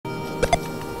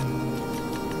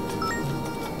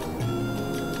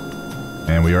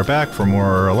And we are back for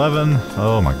more 11.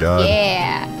 Oh my god.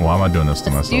 Yeah. Why am I doing this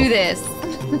to myself? Do this.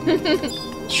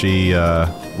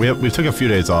 We took a few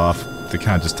days off to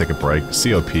kind of just take a break.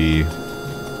 COP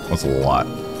was a lot.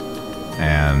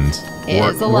 And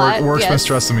work's been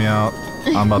stressing me out.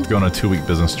 I'm about to go on a 2-week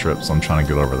business trip, so I'm trying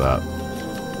to get over that.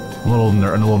 I'm a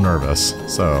little nervous.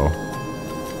 So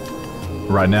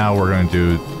right now we're going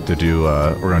to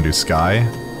do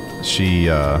Sky. She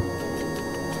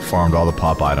farmed all the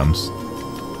pop items.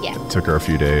 Yeah. Took her a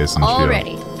few days. And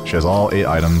already. She has all 8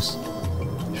 items.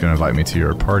 She's gonna invite me to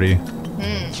your party.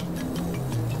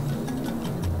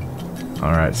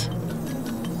 All right.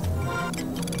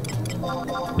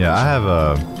 Yeah, I have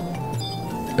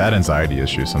bad anxiety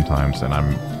issues sometimes, and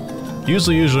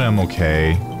usually I'm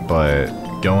okay, but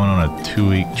going on a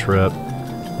 2-week trip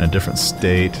in a different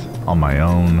state on my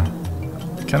own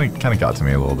kind of got to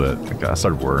me a little bit. Like, I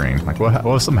started worrying. Like, what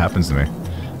if something happens to me?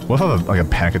 What if I have a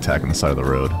panic attack on the side of the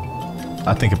road?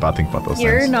 I think about those things.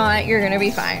 You're not. You're gonna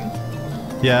be fine.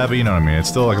 Yeah, but you know what I mean. It's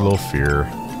still like a little fear.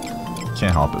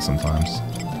 Can't help it sometimes.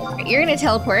 You're gonna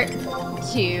teleport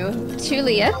to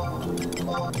Tulia,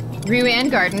 Ruan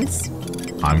Gardens.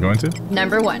 I'm going to?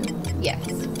 Number 1. Yes.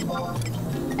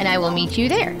 And I will meet you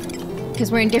there.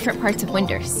 Because we're in different parts of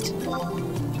Windurst.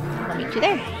 I'll meet you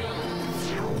there.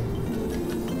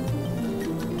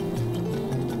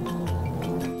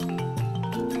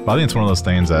 I think it's one of those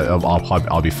things that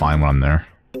I'll be fine when I'm there.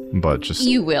 But just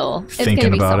you will.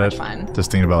 Thinking about it, fun. just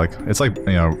thinking about it's like,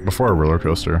 you know, before a roller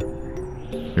coaster,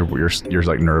 you're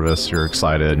like nervous, you're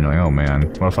excited, and you're like, oh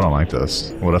man, what if I don't like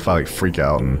this? What if I like freak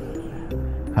out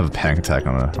and have a panic attack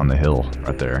on the hill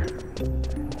right there?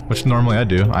 Which normally I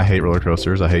do. I hate roller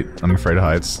coasters. I'm afraid of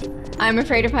heights. I'm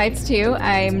afraid of heights too.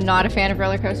 I'm not a fan of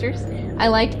roller coasters. I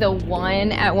like the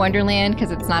one at Wonderland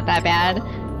because it's not that bad,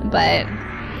 but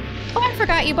oh, I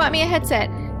forgot you bought me a headset.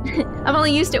 I've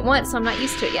only used it once, so I'm not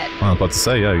used to it yet. Well, I was about to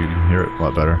say, yeah, you can hear it a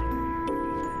lot better.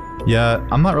 Yeah,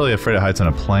 I'm not really afraid of heights on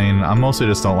a plane. I mostly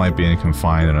just don't like being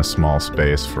confined in a small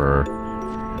space for...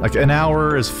 Like, an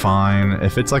hour is fine.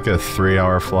 If it's like a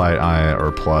 3-hour flight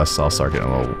or plus, I'll start getting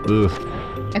a little...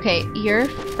 Ugh. Okay, your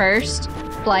first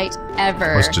flight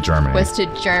ever... Was to Germany. Was to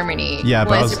Germany. Yeah,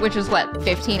 but which was what,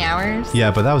 15 hours? Yeah,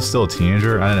 but that was still a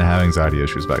teenager. I didn't have anxiety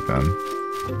issues back then.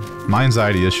 My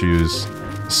anxiety issues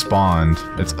spawned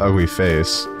its ugly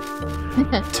face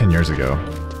 10 years ago.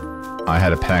 I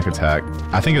had a panic attack.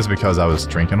 I think it's because I was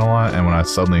drinking a lot, and when I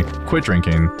suddenly quit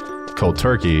drinking cold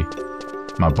turkey,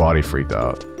 my body freaked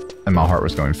out, and my heart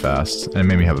was going fast, and it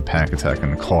made me have a panic attack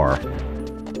in the car.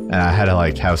 And I had to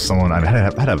like have someone, I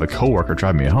had to have a coworker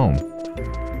drive me home.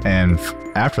 And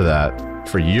after that,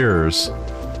 for years,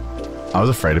 I was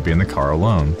afraid to be in the car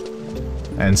alone.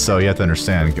 And so you have to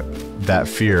understand that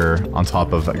fear on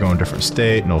top of going to a different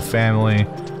state, no family,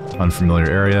 unfamiliar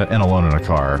area, and alone in a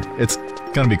car. It's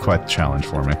gonna be quite the challenge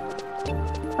for me.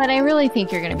 But I really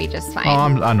think you're gonna be just fine.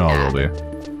 Oh, I know I will be.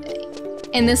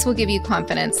 And this will give you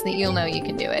confidence that you'll know you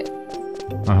can do it.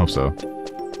 I hope so.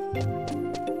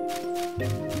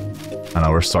 I know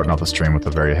we're starting off the stream with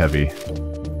a very heavy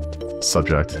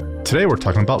subject. Today we're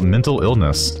talking about mental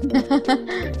illness.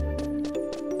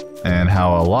 And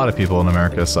how a lot of people in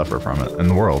America suffer from it, in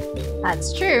the world.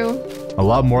 That's true. A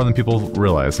lot more than people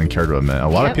realize and care to admit. A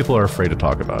lot of people are afraid to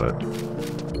talk about it.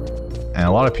 And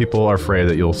a lot of people are afraid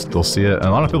that they'll see it. And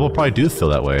a lot of people probably do feel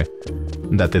that way.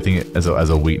 That they think it as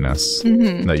a weakness.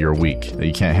 That you're weak. That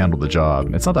you can't handle the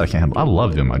job. It's not that I can't handle I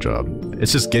love doing my job.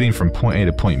 It's just getting from point A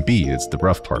to point B. It's the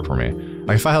rough part for me.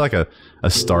 Like if I had like a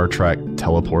Star Trek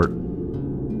teleport,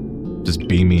 just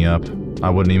beam me up, I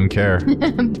wouldn't even care.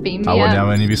 Beam me I wouldn't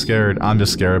up. even be scared. I'm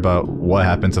just scared about what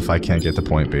happens if I can't get to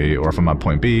point B, or if I'm at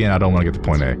point B and I don't want to get to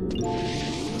point A.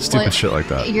 Stupid shit like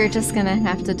that. You're just gonna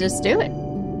have to just do it.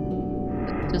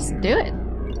 Just do it.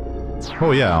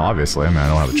 Oh yeah, obviously. I mean, I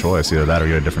don't have a choice. Either that or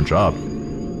get a different job.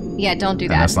 Yeah, don't do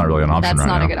that. And that's not really an option right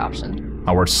now. That's not a good option.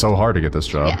 I worked so hard to get this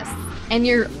job. Yes. And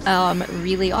you're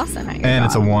really awesome at your And job.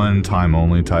 it's a one-time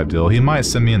only type deal. He might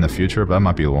send me in the future, but that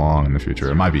might be long in the future.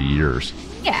 It might be years.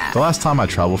 Yeah. The last time I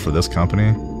traveled for this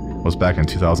company was back in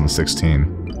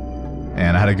 2016.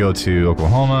 And I had to go to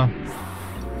Oklahoma,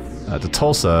 to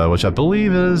Tulsa, which I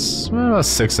believe is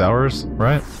 6 hours,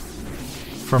 right?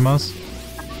 From us?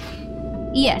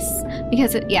 Yes.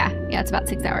 Because, it's about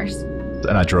 6 hours.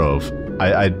 And I drove.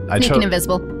 I Sneaking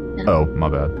invisible. Oh, my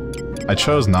bad. I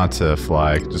chose not to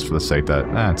fly just for the sake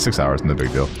that, 6 hours, no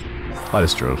big deal. I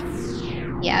just drove.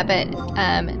 Yeah, but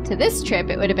to this trip,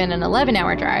 it would have been an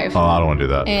 11-hour drive. Oh, I don't want to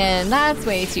do that. And that's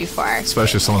way too far.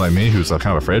 Especially someone like me who's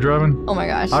kind of afraid of driving. Oh my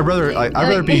gosh. I'd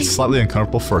rather be slightly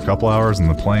uncomfortable for a couple hours in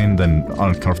the plane than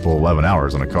uncomfortable 11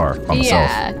 hours in a car by myself.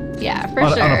 Yeah. Yeah, for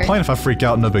on, sure. On a plane, if I freak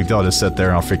out, no big deal. I'll just sit there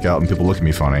and I'll freak out and people look at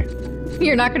me funny.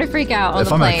 You're not gonna freak out on the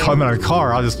plane. If I'm in a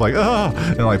car, I'll just like, ah,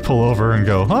 and like pull over and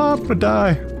go, oh, I'm gonna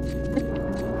die.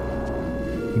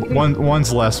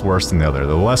 One's less worse than the other.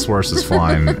 The less worse is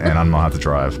fine, and I'm gonna have to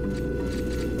drive.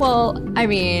 Well, I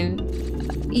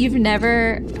mean, you've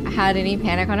never had any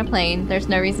panic on a plane. There's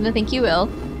no reason to think you will.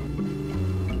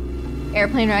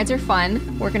 Airplane rides are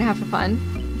fun. We're gonna have fun.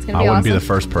 It's gonna be awesome. I wouldn't be the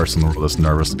first person that's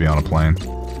nervous to be on a plane.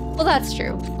 Well, that's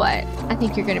true, but I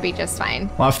think you're gonna be just fine.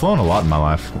 Well, I've flown a lot in my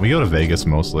life. We go to Vegas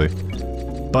mostly.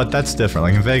 But that's different.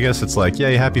 Like in Vegas, it's like,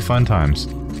 yay, happy fun times.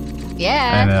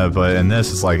 Yeah. And but in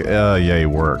this, it's like, yay,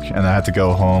 work. And I had to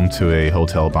go home to a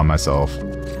hotel by myself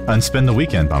and spend the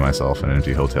weekend by myself in an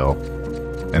empty hotel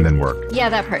and then work. Yeah,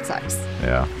 that part sucks.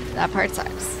 Yeah. That part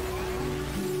sucks.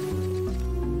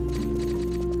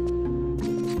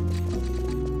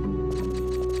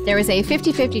 There was a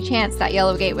 50-50 chance that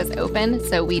Yellow Gate was open,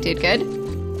 so we did good.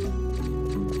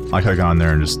 I could have gone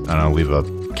there and just, I don't know, leave a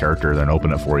character, then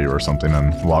open it for you or something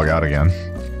and log out again.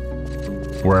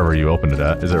 Wherever you opened it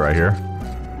at. Is it right here?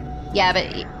 Yeah,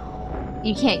 but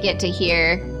you can't get to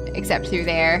here except through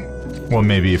there. Well,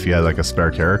 maybe if you had like a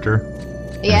spare character.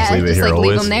 Yeah, just leave it here like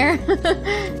always. leave them there.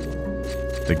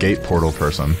 The gate portal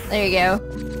person. There you go.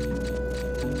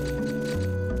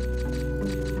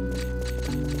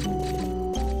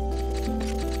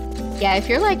 Yeah, if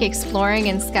you're like exploring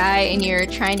in Sky and you're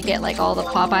trying to get like all the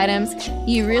pop items,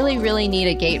 you really, really need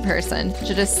a gate person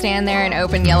to just stand there and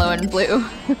open yellow and blue.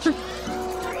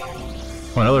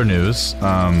 Well, in other news,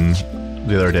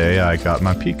 the other day I got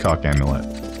my peacock amulet.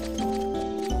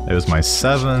 It was my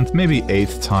 7th, maybe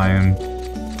 8th time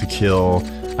to kill.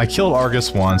 I killed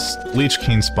Argus once, Leech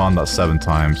King spawned about 7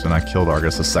 times, and I killed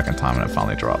Argus the 2nd time and it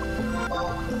finally dropped.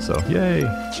 So, yay!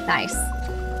 Nice.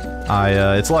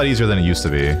 It's a lot easier than it used to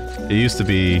be. It used to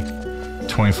be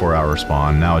 24-hour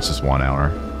spawn, now it's just 1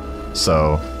 hour.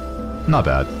 So, not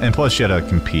bad. And plus you had to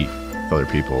compete with other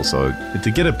people, so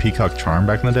to get a peacock charm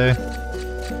back in the day,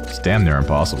 it's damn near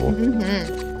impossible.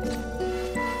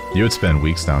 You would spend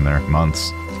weeks down there, months.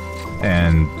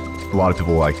 And a lot of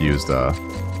people like used,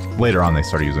 later on they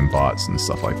started using bots and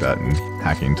stuff like that and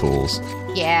hacking tools.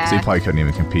 Yeah. So you probably couldn't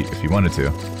even compete if you wanted to.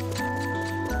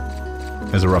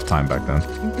 It was a rough time back then.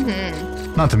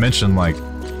 Not to mention, like,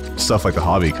 stuff like the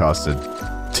Hobby costed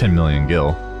 10 million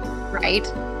gil. Right.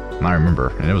 And I remember,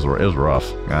 and it was rough.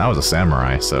 And I was a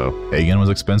samurai, so Hagen was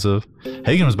expensive.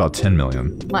 Hagen was about 10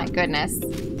 million. My goodness.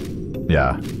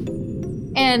 Yeah.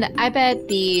 And I bet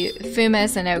the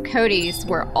Fumas and Okodes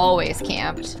were always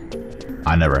camped.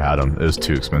 I never had them. It was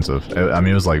too expensive. I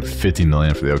mean, it was like 50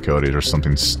 million for the Okodes or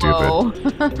something stupid. Whoa.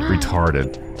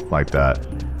 Retarded. Like that.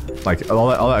 Like, all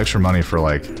that extra money for,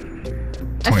 like, 20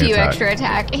 a few attack. extra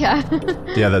attack, yeah.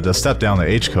 Yeah, the step down, the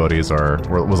H Codes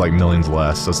was like millions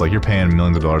less. So it's like you're paying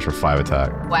millions of dollars for 5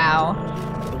 attack. Wow.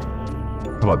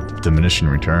 How about diminishing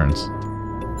returns?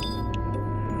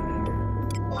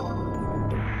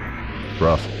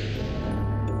 Rough.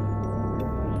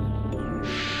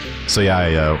 So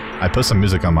yeah, I put some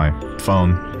music on my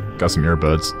phone, got some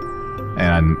earbuds,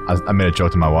 and I made a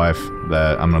joke to my wife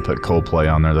that I'm gonna put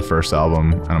Coldplay on there, the first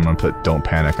album, and I'm gonna put Don't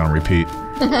Panic on repeat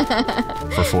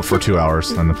for 2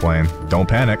 hours on the plane. Don't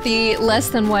panic. The less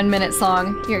than 1 minute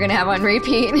song you're gonna have on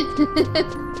repeat.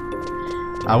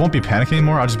 I won't be panicking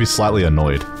anymore. I'll just be slightly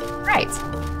annoyed. Right.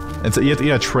 You have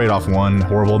to trade off one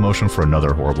horrible emotion for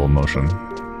another horrible emotion.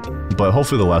 But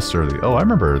hopefully the lesser of the... Oh, I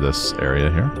remember this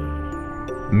area here.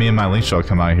 Me and my Link shall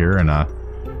come out here and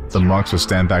the monks will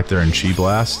stand back there and chi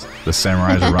blast. The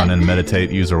samurais will run in, meditate,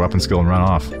 use their weapon skill, and run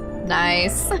off.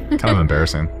 Nice. Kind of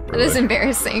embarrassing. Really. It is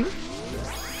embarrassing.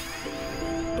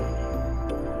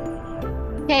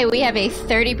 Okay, we have a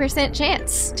 30%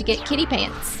 chance to get kitty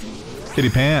pants. Kitty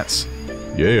pants.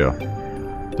 Yeah.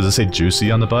 Does it say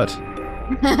juicy on the butt?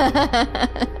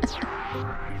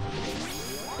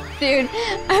 Dude,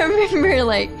 I remember,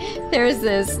 like, there was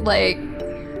this, like,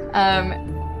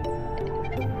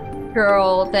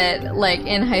 girl that, like,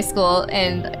 in high school,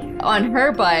 and on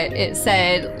her butt, it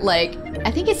said, like,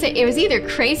 I think it was either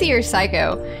crazy or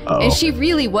psycho. Uh-oh. And she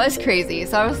really was crazy.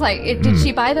 So I was like, did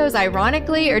she buy those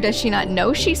ironically, or does she not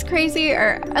know she's crazy,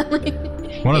 or, like...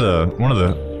 One of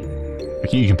the...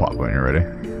 You can pop when you're ready.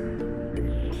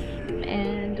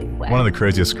 And what? One of the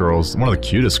craziest girls, one of the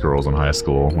cutest girls in high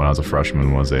school when I was a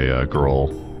freshman was a girl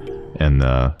in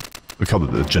we called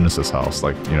it the Genesis house,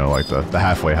 like, you know, like the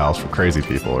halfway house for crazy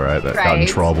people, right? That got in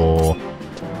trouble.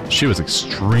 She was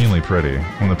extremely pretty.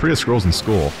 One of the prettiest girls in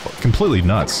school. Completely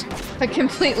nuts. But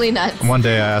completely nuts. And one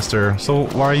day I asked her, so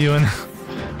why are you in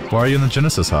the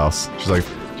Genesis house? She's like,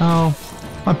 oh,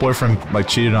 My boyfriend, like,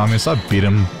 cheated on me, so I beat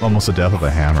him almost to death with a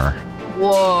hammer.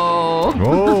 Whoa.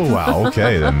 Oh, wow,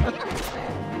 okay, then.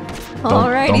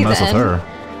 Alrighty, don't mess then. with her.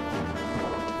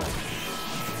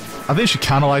 I think she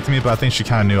kind of liked me, but I think she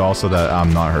kind of knew also that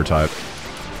I'm not her type.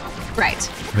 Right.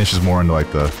 I think she's more into,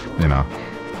 like, the, you know,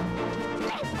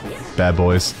 bad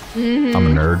boys. Mm-hmm. I'm a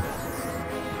nerd.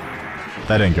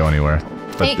 That didn't go anywhere.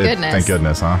 But Thank goodness. Thank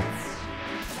goodness, huh?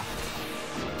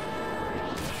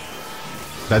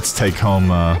 That's take home,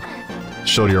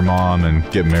 show to your mom and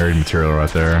get married material right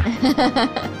there.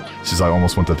 She's like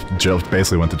almost went to jail,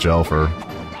 basically went to jail for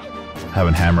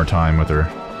having hammer time with her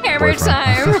Hammer boyfriend.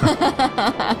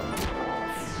 time.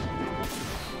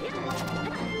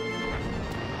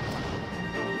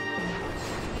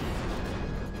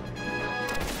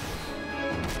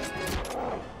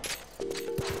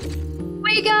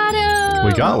 We got him.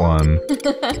 We got one.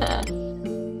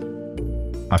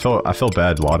 I feel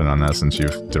bad lauding on that since you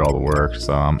did all the work,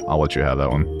 so I'll let you have that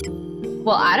one.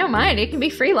 Well, I don't mind. It can be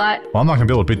free lot. Well, I'm not gonna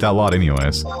be able to beat that lot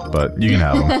anyways, but you can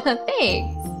have them.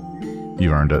 Thanks.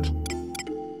 You earned it.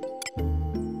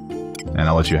 And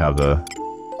I'll let you have the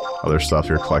other stuff.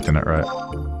 You're collecting it, right?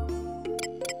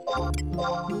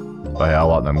 But yeah, I'll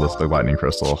lot them with the lightning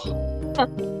crystal.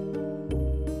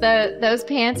 Those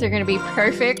pants are going to be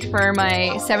perfect for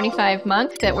my 75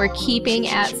 monk that we're keeping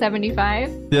at 75.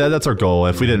 Yeah, that's our goal.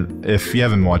 If you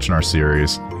haven't watched our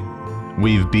series,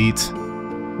 we've beat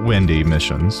Wendy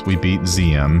missions, we beat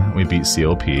ZM, we beat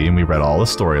COP, and we read all the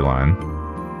storyline.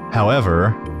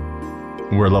 However,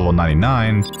 we're level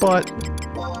 99, but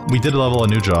we did level a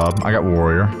new job. I got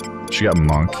warrior, she got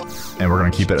monk, and we're gonna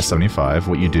keep it at 75.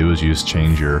 What you do is you just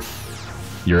change your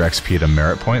XP to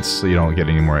merit points, so you don't get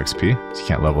any more XP, so you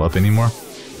can't level up anymore.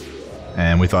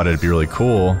 And we thought it'd be really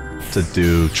cool to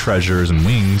do treasures and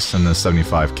wings in the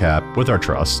 75 cap with our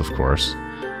trust, of course.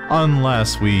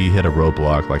 Unless we hit a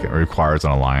roadblock, like it requires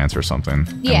an alliance or something.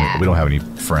 Yeah. And we don't have any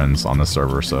friends on the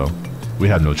server, so we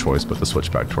had no choice but to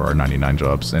switch back to our 99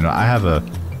 jobs. And I have a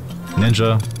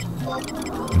ninja,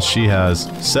 and she has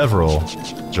several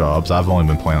jobs. I've only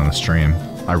been playing on the stream.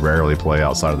 I rarely play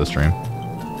outside of the stream.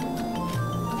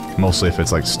 Mostly if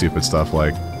it's like stupid stuff,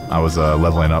 like I was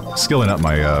skilling up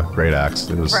my great axe.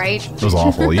 It was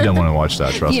awful. You didn't want to watch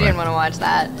that, trust me. You didn't want to watch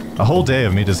that. A whole day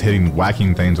of me just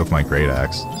whacking things with my great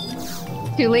axe.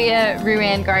 Tulia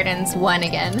Ruan Gardens won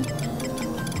again.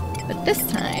 But this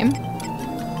time...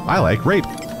 I like rape.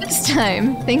 This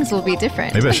time, things will be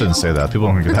different. Maybe I shouldn't say that. People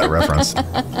don't get that reference.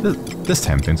 This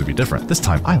time, things will be different. This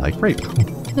time, I like rape.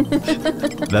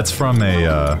 That's from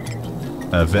a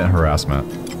event harassment.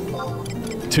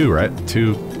 2, right?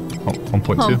 2...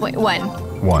 1.2? 1.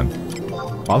 1.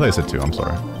 Well, I thought I said 2, I'm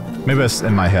sorry. Maybe that's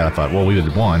in my head. I thought, well, we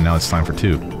did 1, now it's time for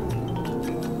 2.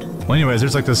 Well, anyways,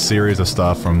 there's like this series of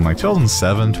stuff from like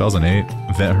 2007, 2008,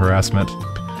 event harassment.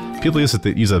 People used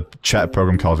to use a chat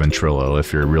program called Ventrilo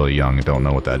if you're really young and don't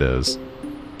know what that is.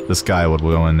 This guy would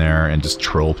go in there and just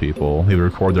troll people. He would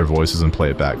record their voices and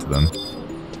play it back to them.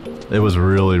 It was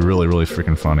really, really, really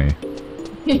freaking funny.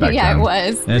 Yeah, then. it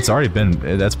was. And it's already been,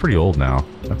 that's pretty old now.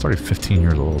 That's already 15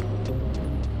 years old.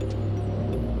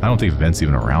 I don't think Vent's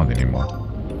even around anymore.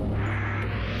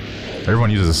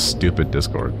 Everyone uses stupid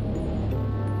Discord.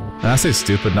 And I say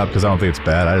stupid not because I don't think it's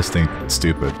bad, I just think it's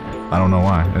stupid. I don't know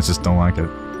why, I just don't like it.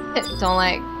 Don't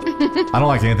like. I don't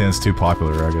like anything that's too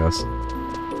popular, I guess.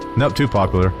 Nope, too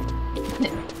popular.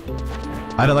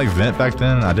 I didn't like Vent back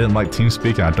then, I didn't like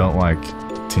TeamSpeak, and I don't like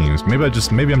Teams. Maybe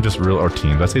I'm just real, or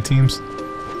Teams. Did I say Teams?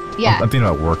 Yeah. I'm thinking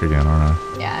about work again, aren't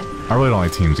I? Yeah. I really don't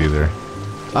like Teams either.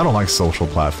 I don't like social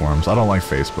platforms. I don't like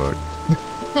Facebook.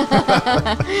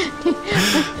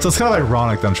 So it's kind of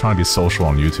ironic that I'm trying to be social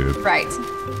on YouTube. Right.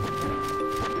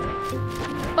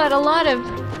 But a lot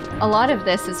of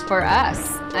this is for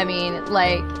us. I mean,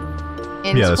 like,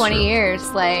 in 20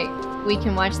 years, like, we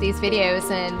can watch these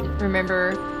videos and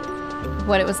remember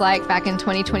what it was like back in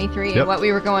 2023 and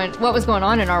what was going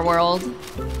on in our world.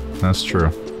 That's true.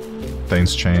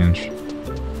 Things change.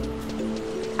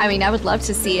 I mean, I would love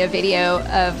to see a video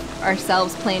of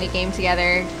ourselves playing a game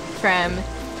together from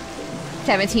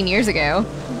 17 years ago.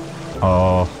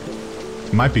 Oh,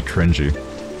 might be cringy.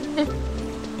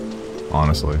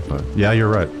 Honestly, but yeah, you're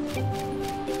right.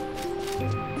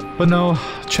 But no,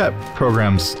 chat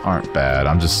programs aren't bad.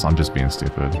 I'm just being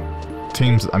stupid.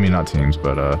 Teams, I mean not Teams,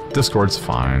 but Discord's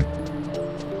fine.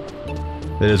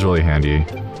 It is really handy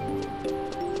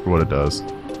for what it does.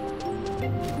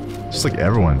 Just like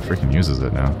everyone freaking uses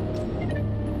it now.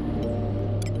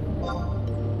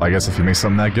 I guess if you make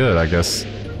something that good, I guess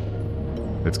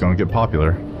it's gonna get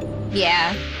popular.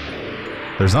 Yeah.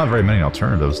 There's not very many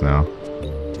alternatives now.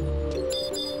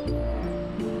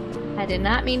 I I did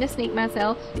not mean to sneak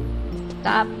myself.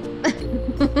 Stop.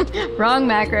 Wrong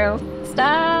macro.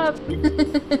 Stop.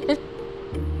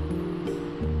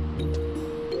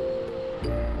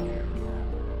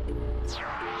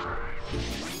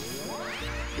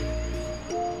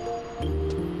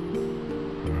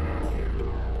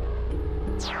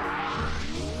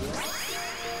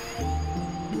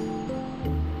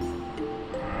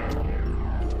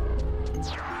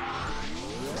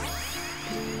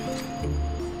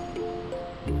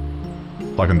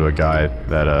 Talking to a guy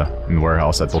that in the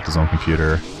warehouse that built his own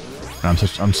computer. And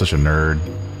I'm such a nerd.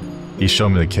 He showed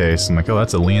me the case. I'm like, oh,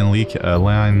 that's a Lian Li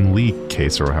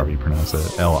case, or however you pronounce it.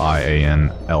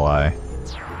 Lianli.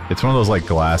 It's one of those like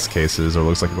glass cases, or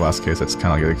looks like a glass case that's kind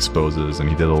of like exposes. And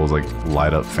he did all those like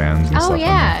light up fans and stuff. Oh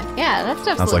yeah, yeah, that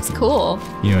stuff looks like, cool.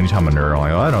 You know, anytime I'm a nerd, I'm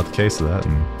like, oh, I know what the case of that.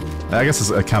 And I guess it's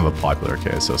a kind of a popular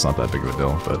case, so it's not that big of a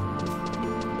deal, but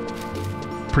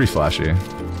pretty flashy.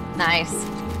 Nice.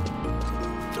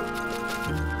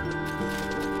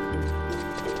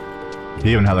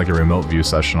 He even had like a remote view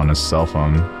session on his cell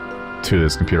phone to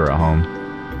his computer at home.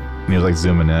 And he was like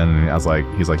zooming in, and I was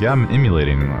like, he's like, yeah, I'm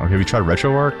emulating. Like, have you tried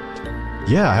RetroArch?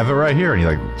 Yeah, I have it right here. And he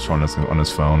like showing us on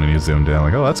his phone, and he zoomed in,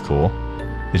 like, oh, that's cool.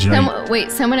 Did you know?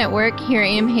 Wait, someone at work here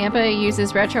in Hampa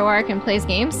uses RetroArch and plays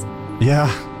games? Yeah,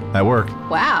 at work.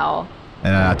 Wow.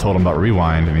 And I told him about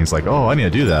Rewind, and he's like, oh, I need to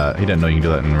do that. He didn't know you can do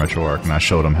that in RetroArch, and I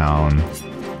showed him how, and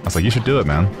I was like, you should do it,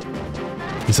 man.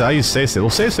 He said, I use save states. Well,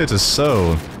 save states is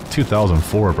so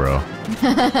 2004, bro. You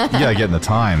gotta get in the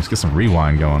times, get some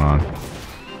rewind going on.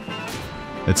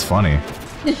 It's funny.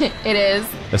 It is.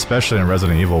 Especially in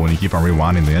Resident Evil when you keep on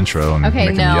rewinding the intro and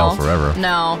make them yell forever.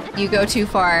 No, you go too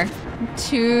far.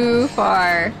 Too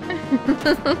far.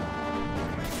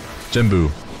 Jimbu.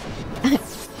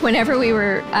 Whenever we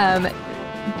were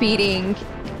beating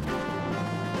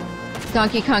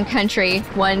Donkey Kong Country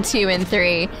 1, 2, and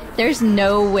 3, there's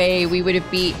no way we would have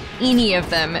beat any of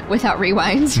them without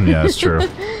rewinds. Yeah, it's true.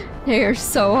 They are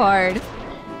so hard.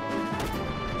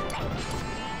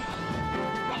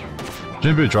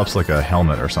 Jimbu drops like a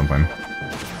helmet or something.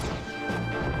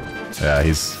 Yeah,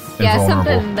 he's invulnerable. Yeah,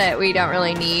 something that we don't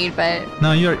really need, but...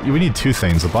 No, we need two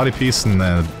things, the body piece and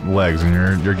the legs, and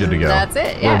you're good to go. That's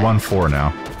it, yeah. We're 1-4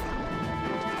 now.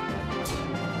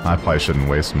 I probably shouldn't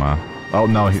waste my... Oh,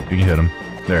 no, you can hit him.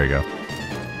 There you go.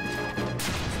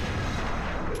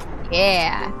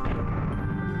 Yeah.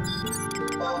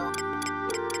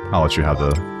 I'll let you have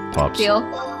the pops. Deal?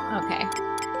 Okay.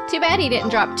 Too bad he didn't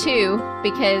drop 2,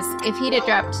 because if he'd have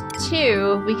dropped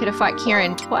 2, we could have fought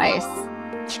Kirin twice.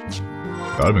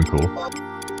 That would have been cool.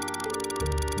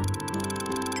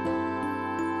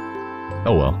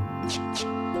 Oh well.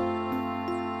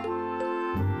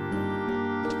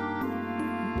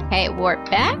 Okay, warp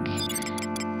back.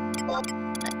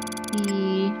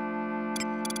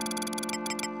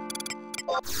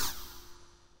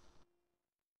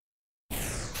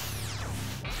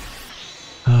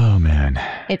 Oh man.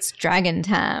 It's dragon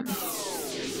time.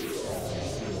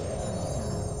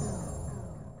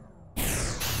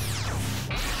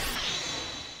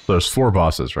 There's 4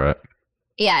 bosses, right?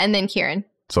 Yeah, and then Kirin.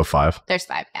 So 5. There's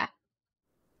 5, yeah.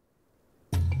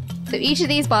 So each of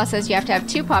these bosses, you have to have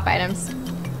 2 pop items.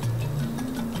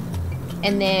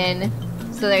 And then,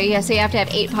 so there you go. So you have to have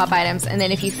 8 pop items. And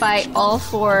then if you fight all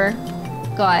 4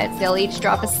 gods, they'll each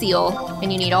drop a seal.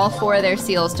 And you need all 4 of their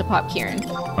seals to pop Kirin.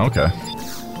 Okay.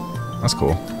 That's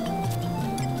cool.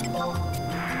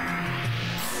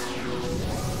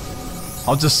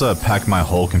 I'll just pack my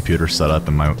whole computer setup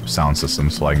and my sound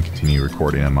system so I can continue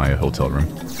recording in my hotel room.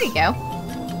 There you go.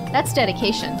 That's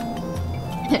dedication.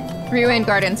 Ruin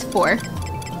Gardens 4.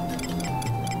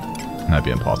 That'd be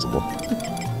impossible.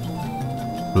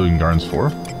 Ruin Gardens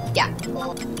 4? Yeah.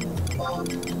 Oh,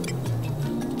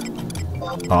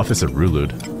 I thought it said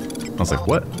Rulud. I was like,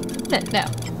 what? No.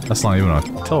 That's not even a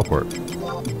teleport.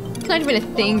 It's not even a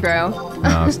thing, bro.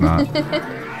 No, it's not.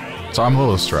 So I'm a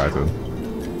little distracted.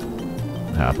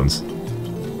 It happens.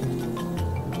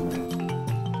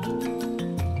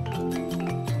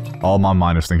 All my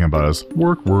mind is thinking about is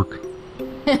work.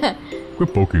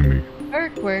 Quit poking me.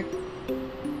 Work.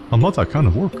 I'm not that kind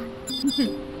of work.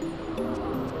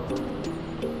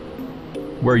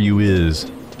 Where you is?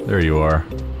 There you are.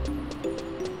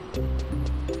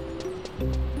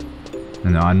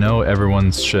 Now I know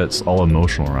everyone's shit's all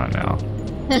emotional right now.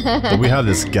 But we have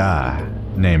this guy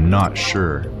named Not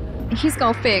Sure. He's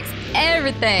gonna fix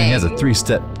everything. And he has a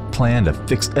 3-step plan to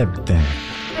fix everything.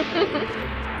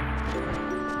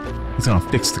 He's gonna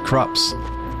fix the crops.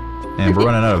 And we're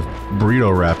running out of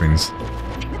burrito wrappings.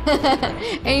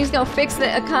 And he's gonna fix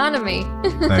the economy.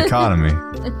 The economy.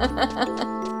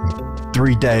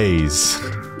 3 days. I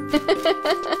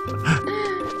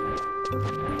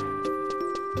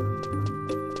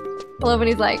love when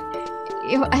he's like,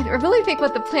 I really think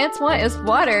what the plants want is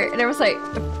water. And it was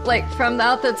like from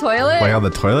out the toilet. Like out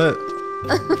the toilet?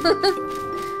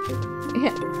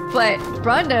 Yeah. But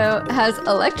Brondo has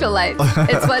electrolytes.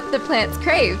 It's what the plants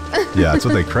crave. Yeah, that's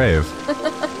what they crave.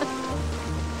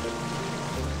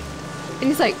 And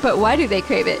he's like, but why do they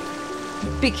crave it?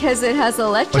 Because it has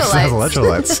electrolytes. Because it has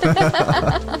electrolytes.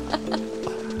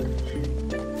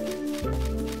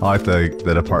 I like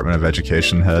the Department of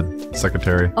Education head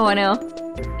secretary. Oh, I know.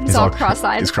 He's all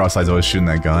cross-eyed. He's cross-eyed, always shooting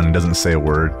that gun and doesn't say a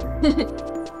word.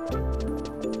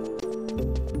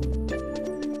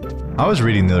 I was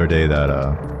reading the other day that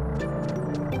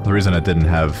the reason it didn't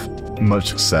have much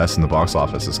success in the box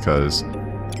office is because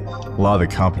a lot of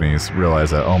the companies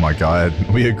realized that, oh my god,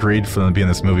 we agreed for them to be in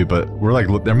this movie, but we're like,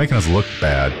 they're making us look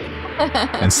bad.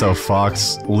 And so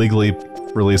Fox legally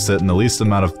released it in the least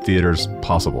amount of theaters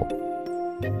possible.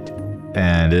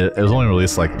 And it was only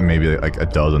released like maybe like a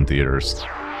dozen theaters.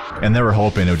 And they were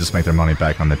hoping it would just make their money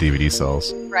back on the DVD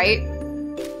sales. Right?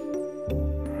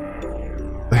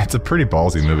 It's a pretty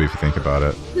ballsy movie if you think about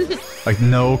it. Like,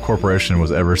 no corporation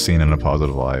was ever seen in a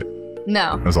positive light.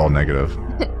 No. It was all negative.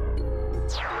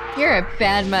 You're a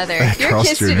bad mother. Your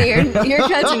kids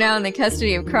are now in the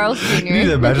custody of Carl's Jr. You need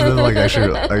to imagine them like actually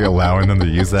like allowing them to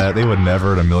use that. They would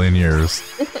never in a million years.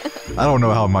 I don't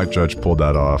know how Mike Judge pulled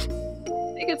that off.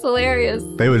 I think it's hilarious.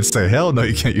 They would say, hell no,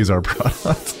 you can't use our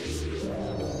product.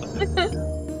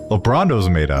 Well, Brondo's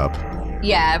made up.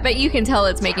 Yeah, but you can tell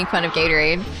it's making fun of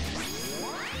Gatorade.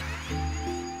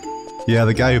 Yeah,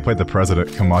 the guy who played the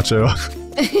president, Camacho.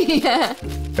 Yeah.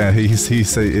 And he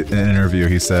said in an interview,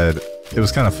 he said it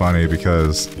was kind of funny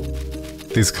because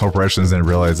these corporations didn't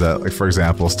realize that, like, for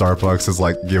example, Starbucks is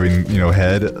like giving, you know,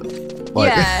 head. Like,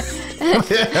 yeah. I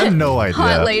had no idea.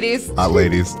 Hot ladies. Hot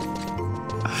ladies.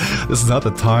 This is not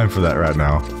the time for that right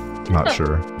now. I'm not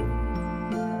sure.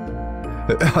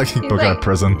 Like he broke out of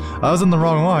prison. I was in the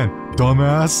wrong line,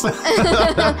 dumbass.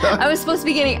 I was supposed to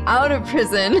be getting out of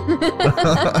prison.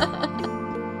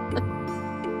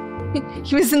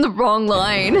 He was in the wrong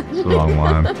line. Wrong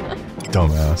line.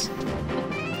 Dumbass.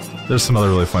 There's some other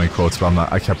really funny quotes, but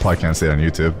I probably can't say it on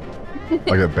YouTube.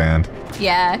 I get banned.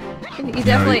 Yeah. You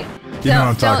definitely... You know what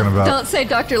I'm talking about. Don't say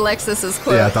Dr. Lexus's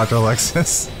quote. Yeah, Dr.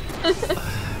 Alexis.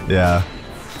 Yeah.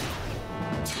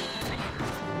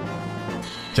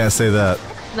 Can't say that.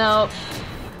 No.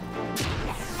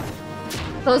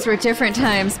 Those were different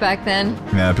times back then.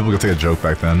 Yeah, people could take a joke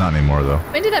back then. Not anymore, though.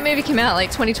 When did that movie come out?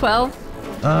 Like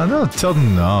 2012? No, no,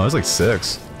 it was like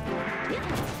 6.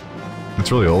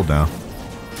 It's really old now.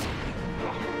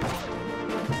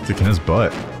 Kicking his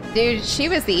butt. Dude, she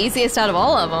was the easiest out of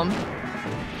all of them.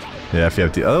 Yeah, if you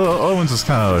have the other ones, is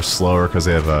kind of slower because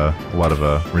they have a lot of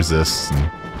resists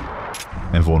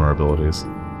and vulnerabilities.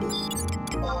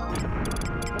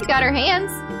 You got her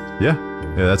hands. Yeah,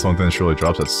 that's one thing that surely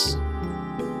drops. That's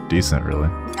decent, really.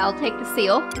 I'll take the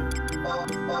seal.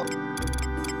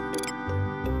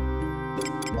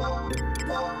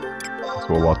 So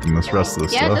we'll walk in this rest of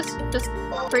this stuff. Yeah, just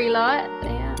free lot.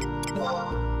 Yeah.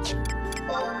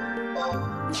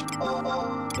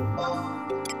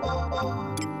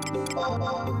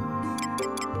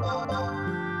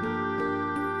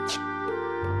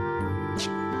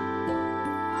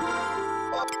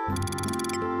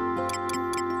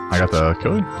 I got the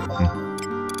killer.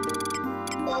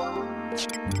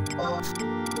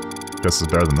 Guess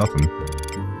it's better than nothing.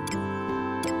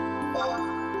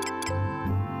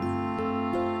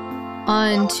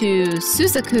 On to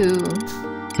Suzaku.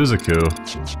 Suzaku.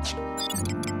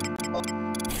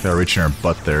 Gotta reach in her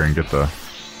butt there and get the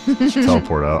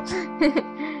teleport out.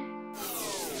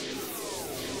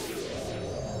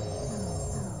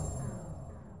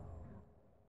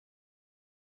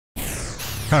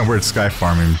 Kind of weird sky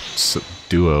farming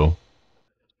duo.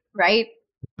 Right?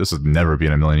 This would never be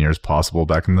in a million years possible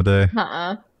back in the day.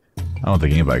 I don't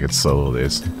think anybody could solo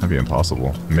these. That'd be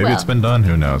impossible. Maybe it's been done,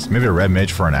 who knows? Maybe a red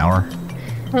mage for an hour?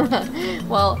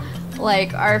 Well,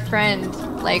 like our friend,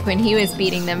 like when he was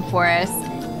beating them for us,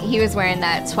 he was wearing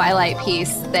that Twilight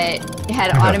piece that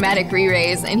had automatic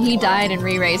re-raise, and he died and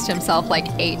re-raised himself like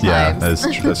 8 times. Yeah,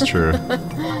 that's true.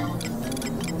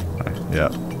 Yeah.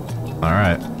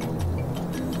 Alright.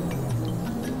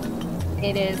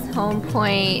 It is home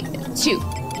point 2.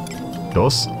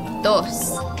 Dos?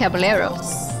 Dos.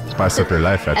 Caballeros. Spice up your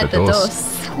life at the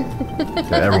dos.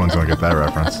 Yeah, everyone's gonna get that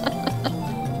reference.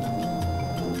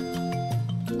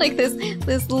 Like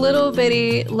this little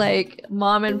bitty, like,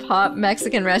 mom and pop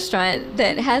Mexican restaurant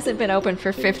that hasn't been open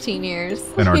for 15 years.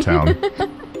 In our town.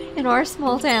 In our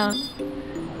small town.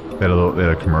 They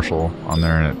had a commercial on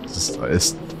there, and it's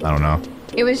I don't know.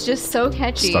 It was just so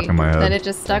catchy Stuck in my head. that it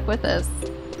just stuck with us.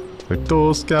 Like,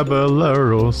 Dos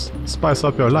Caballeros, spice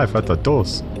up your life at the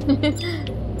Dos.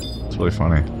 It's really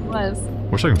funny. It was.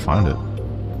 Wish I can find it.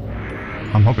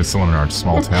 I'm hoping someone in our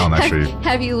small town actually...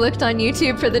 Have you looked on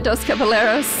YouTube for the Dos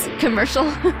Caballeros commercial?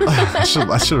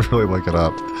 I should really look it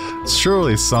up.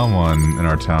 Surely someone in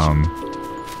our town...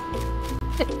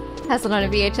 Has it on a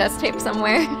VHS tape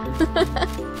somewhere.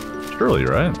 Shirley,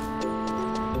 right?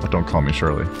 Oh, don't call me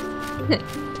Shirley.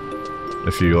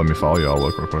 If you let me follow you, I'll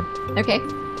look real quick. Okay.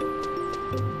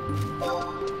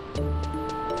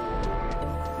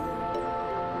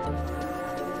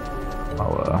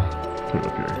 I'll put it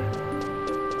up here.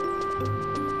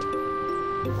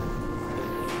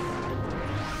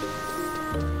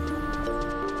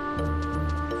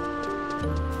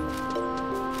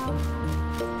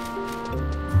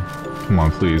 Come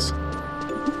on, please.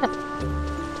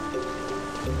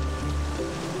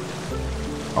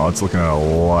 Oh, it's looking at a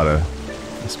lot of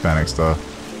Hispanic stuff.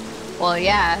 Well,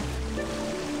 yeah.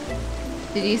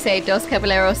 Did you say Dos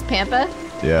Caballeros Pampa?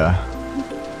 Yeah.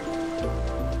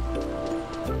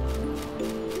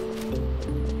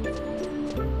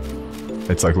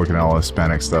 It's like looking at all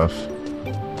Hispanic stuff.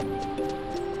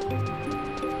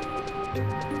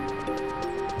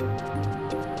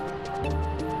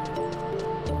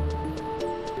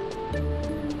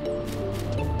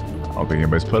 I don't think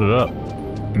anybody's put it up.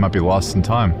 It might be lost in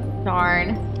time.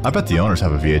 Darn. I bet the owners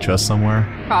have a VHS somewhere.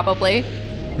 Probably.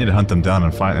 Need to hunt them down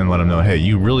and find and let them know, hey,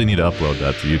 you really need to upload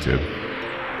that to YouTube.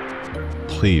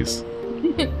 Please.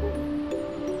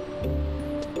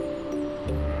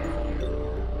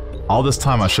 All this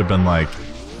time I should have been like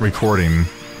recording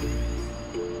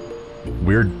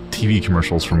weird TV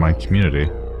commercials from my community.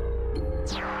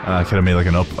 I could have made like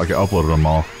I uploaded them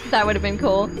all. That would have been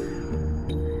cool.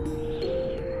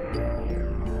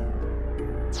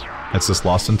 It's just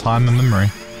lost in time and memory.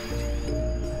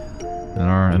 In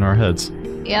our heads.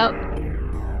 Yep.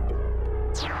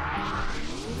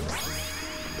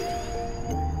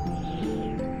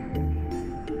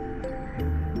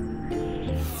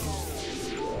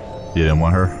 You didn't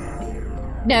want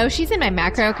her? No, she's in my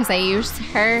macro because I use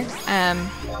her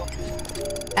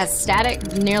as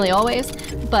static nearly always,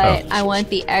 but I want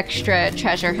the extra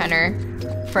treasure hunter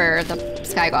for the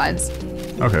sky gods.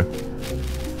 Okay.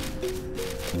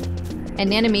 And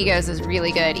Nanamigos is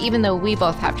really good, even though we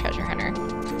both have treasure hunter.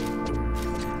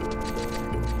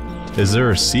 Is there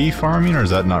a sea farming, or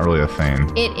is that not really a thing?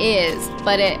 It is,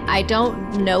 but I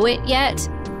don't know it yet.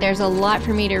 There's a lot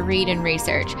for me to read and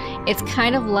research. It's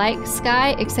kind of like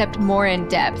Sky, except more in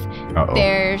depth. Uh-oh.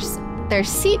 There's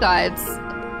sea gods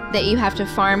that you have to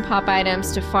farm pop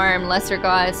items, to farm lesser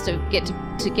gods, to get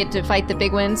to fight the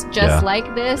big ones, just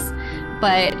like this.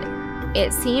 But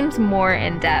it seems more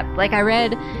in depth. Like I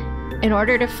read, in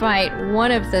order to fight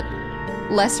one of the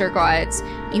lesser gods,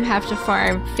 you have to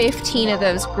farm 15 of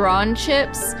those Gron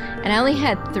chips, and I only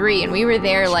had 3, and we were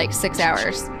there like 6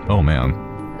 hours. Oh man.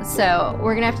 So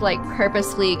we're gonna have to like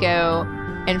purposely go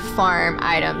and farm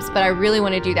items, but I really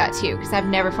want to do that too because I've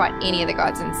never fought any of the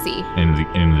gods in sea. In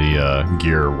the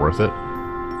gear worth it?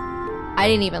 I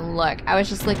didn't even look. I was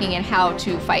just looking at how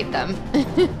to fight them.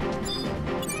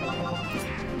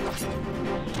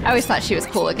 I always thought she was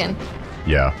cool looking.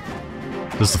 Yeah.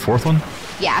 This is the 4th one?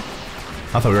 Yeah.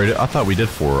 I thought we did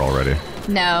 4 already.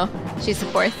 No, she's the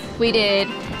 4th. We did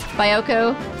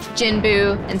Byoko,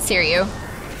 Jinbu, and Siryu.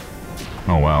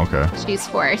 Oh wow, okay. She's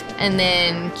 4th, and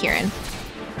then Kirin.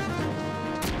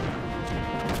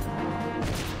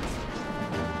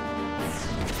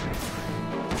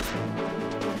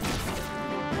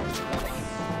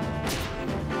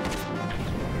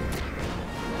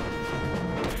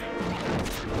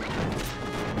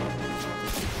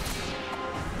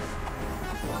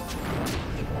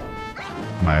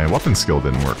 My weapon skill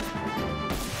didn't work.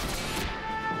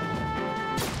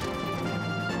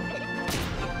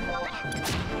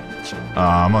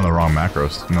 I'm on the wrong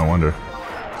macros. No wonder.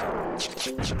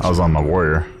 I was on my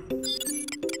warrior.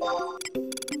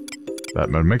 That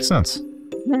would make sense.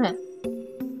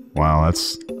 Wow,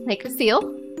 that's... Like a seal.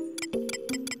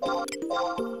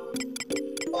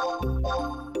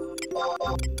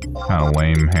 kind of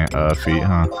lame feet,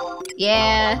 huh?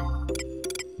 Yeah.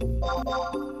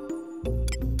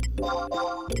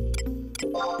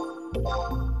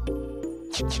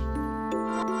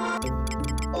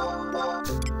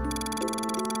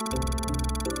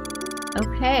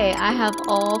 Okay, I have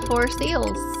all 4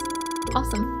 seals.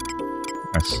 Awesome.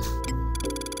 Nice.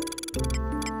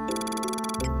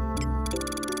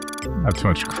 I have too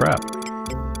much crap.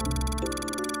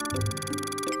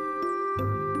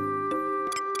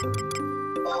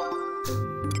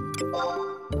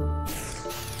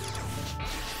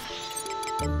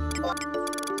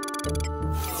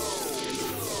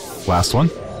 Last one?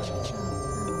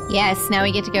 Yes, now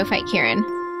we get to go fight Kirin.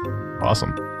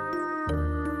 Awesome.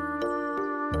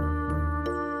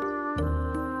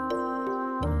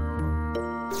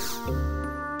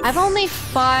 I've only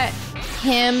fought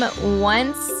him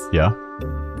once. Yeah?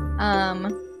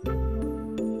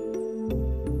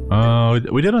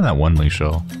 We did on that one Link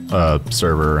Shell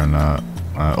server in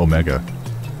Omega.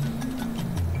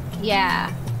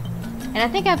 Yeah. And I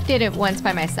think I did it once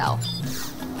by myself.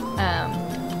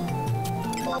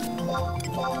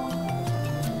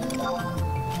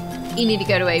 You need to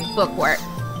go to a bookwork.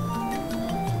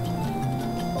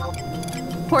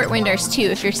 Port Windurst too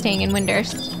if you're staying in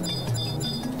Windurst.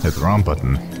 Hit the wrong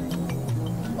button.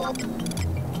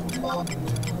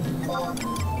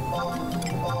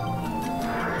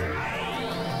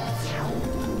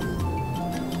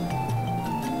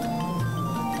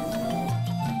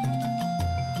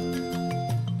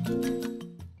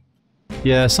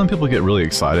 Yeah, some people get really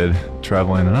excited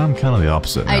traveling, and I'm kind of the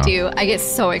opposite now. I do. I get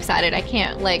so excited. I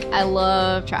can't, like, I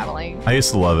love traveling. I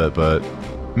used to love it, but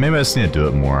maybe I just need to do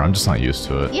it more. I'm just not used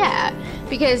to it. Yeah,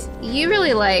 because you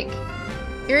really like,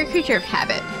 you're a creature of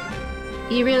habit.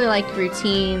 You really like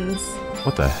routines.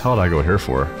 What the hell did I go here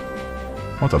for?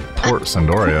 I want to Port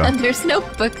Sandoria. There's no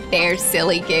book there,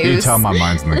 silly goose. You can tell my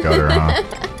mind's in the gutter, huh?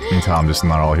 You can tell I'm just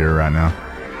not all here right now.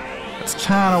 That's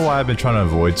kind of why I've been trying to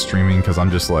avoid streaming, because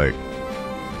I'm just like,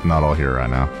 not all here right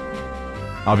now.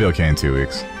 I'll be okay in 2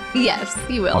 weeks. Yes,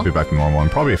 you will. I'll be back to normal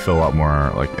and probably feel a lot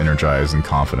more like energized and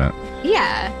confident.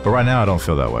 Yeah. But right now I don't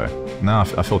feel that way. Now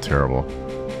I feel terrible.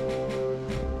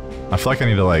 I feel like I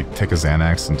need to like take a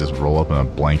Xanax and just roll up in a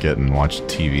blanket and watch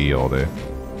TV all day.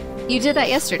 You did that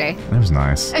yesterday. It was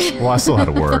nice. Well, I still had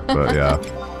to work, but yeah.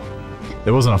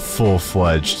 It wasn't a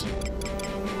full-fledged...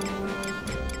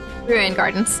 Ruin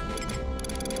Gardens.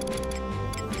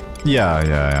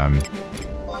 Yeah, I'm...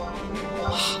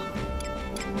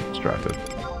 distracted.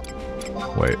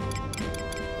 Wait.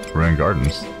 Ruin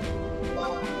Gardens.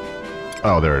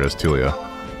 Oh, there it is, Tulia.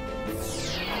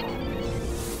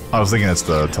 I was thinking it's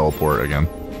the teleport again.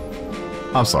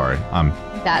 I'm sorry.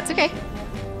 That's okay.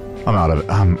 I'm out of it.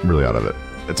 I'm really out of it.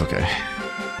 It's okay.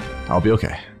 I'll be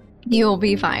okay. You'll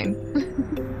be fine.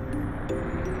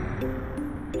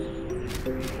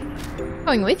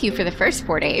 Going with you for the first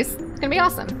 4 days. It's gonna be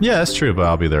awesome. Yeah, that's true, but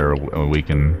I'll be there a week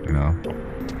and, you know,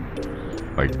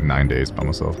 like 9 days by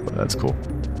myself, but that's cool.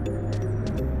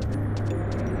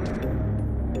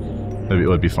 Maybe it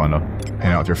would be fun to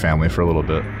hang out with your family for a little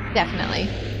bit. Definitely.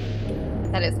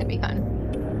 That is gonna be fun.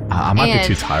 I might be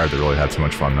too tired to really have too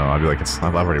much fun though. I'd be like,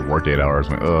 I've already worked 8 hours.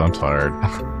 I'm like, oh, I'm tired.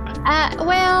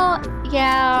 Well,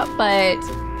 yeah, but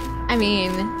I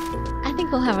mean, I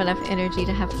think we'll have enough energy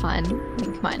to have fun. I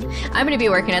mean, come on. I'm gonna be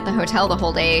working at the hotel the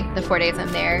whole day, the 4 days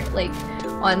I'm there, like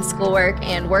on schoolwork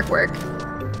and work. But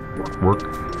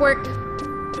we're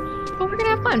gonna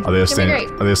have fun. Are they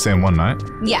staying one night?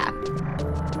 Yeah.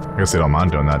 I guess they don't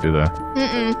mind doing that, do they?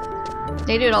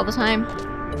 They do it all the time.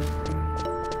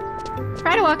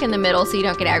 Try to walk in the middle so you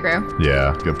don't get aggro.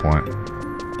 Yeah, good point.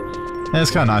 And it's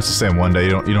kind of nice to stay in one day.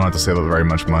 You don't have to save up very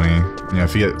much money. You know,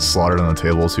 if you get slaughtered on the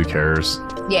tables, who cares?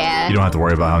 Yeah. You don't have to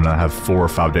worry about having to have 4 or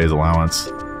 5 days allowance.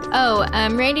 Oh,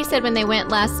 Randy said when they went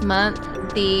last month,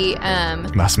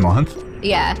 Last month?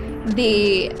 Yeah.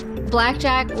 The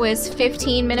blackjack was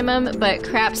 $15 minimum, but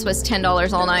craps was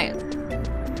 $10 all night.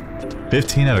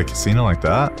 15 at a casino like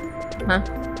that? Huh?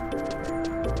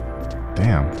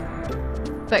 Damn.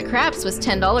 But craps was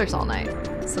 $10 all night.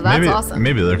 So that's awesome.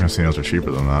 Maybe their casinos are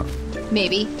cheaper than that.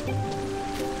 Maybe.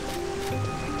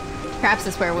 Craps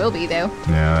is where we'll be, though.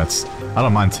 Yeah, I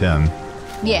don't mind 10.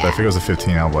 Yeah. But if it goes to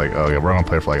 15, I'll be like, oh yeah, we're gonna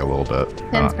play for like a little bit.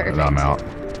 10's perfect. And I'm out.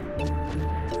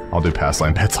 I'll do pass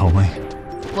line bets only.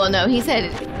 Well, no, he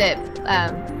said that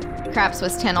craps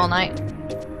was 10 all night.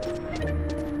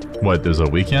 What, there's a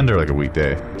weekend or like a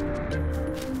weekday? I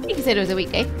think he said it was a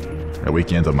weekday. A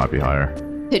weekend, it might be higher.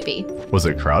 Could be. Was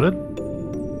it crowded?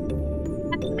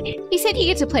 He said you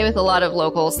get to play with a lot of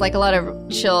locals, like a lot of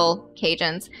chill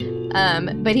Cajuns.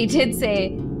 But he did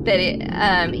say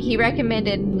that he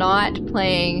recommended not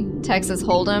playing Texas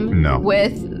Hold'em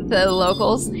with the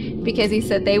locals because he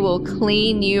said they will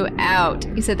clean you out.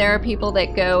 He said there are people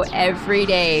that go every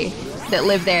day that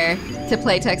live there to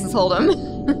play Texas Hold'em.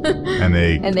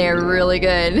 and they're really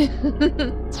good.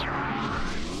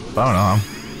 I don't know.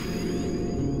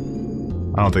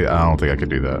 I don't think I could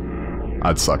do that.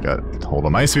 I'd suck at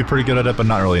Hold'em. I used to be pretty good at it, but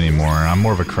not really anymore. I'm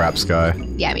more of a craps guy.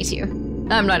 Yeah, me too.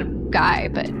 I'm not a guy,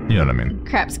 but you know what I mean.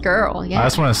 Craps girl. Yeah. I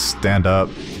just want to stand up,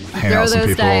 hang out with some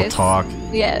people, talk.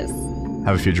 Yes.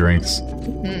 have a few drinks.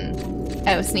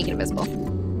 Oh, sneak invisible.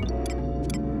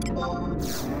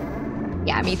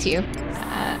 Yeah, me too.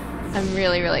 I'm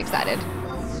really, really excited.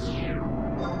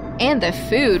 And the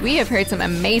food. We have heard some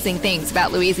amazing things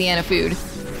about Louisiana food.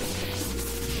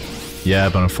 Yeah,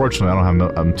 but unfortunately, I don't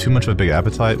have I'm too much of a big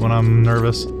appetite when I'm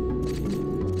nervous.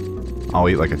 I'll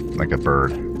eat like a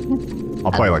bird.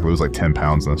 I'll probably like lose like 10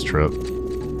 pounds on this trip.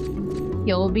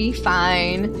 You'll be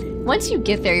fine. Once you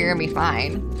get there, you're gonna be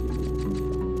fine.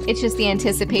 It's just the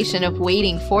anticipation of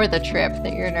waiting for the trip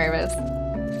that you're nervous.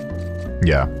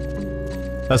 Yeah.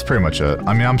 That's pretty much it.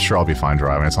 I mean, I'm sure I'll be fine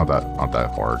driving. It's not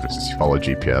that hard. Just follow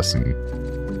GPS, and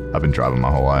I've been driving my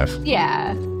whole life.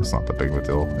 Yeah. It's not that big of a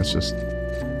deal. It's just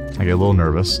I get a little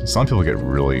nervous. Some people get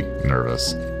really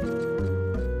nervous,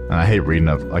 and I hate reading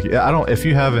up. Like, I don't. If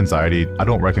you have anxiety, I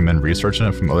don't recommend researching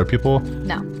it from other people.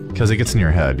 No. Because it gets in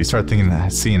your head. You start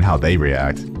seeing how they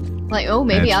react. Like, oh,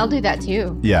 maybe I'll do that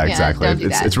too. Yeah, exactly. Don't do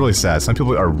that. It's really sad. Some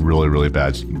people are really, really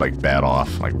bad, like bad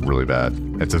off, like really bad.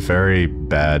 It's a very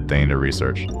bad thing to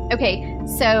research. Okay,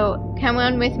 so come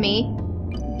on with me.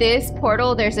 This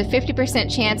portal, there's a 50%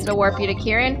 chance it'll warp you to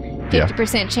Kirin,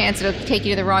 50% chance it'll take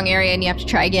you to the wrong area and you have to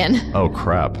try again. Oh,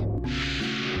 crap.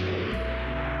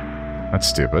 That's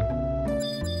stupid.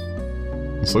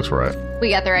 This looks right. We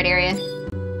got the right area.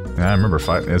 Yeah, I remember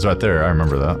fighting. It's right there. I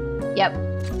remember that. Yep.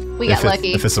 We got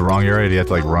lucky. If it's the wrong area, do you have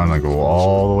to like run and go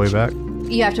all the way back?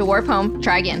 You have to warp home,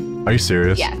 try again. Are you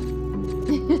serious? Yeah.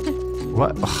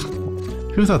 What? Ugh.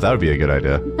 Who thought that would be a good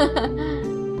idea?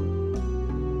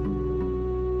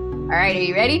 Alright, are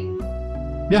you ready?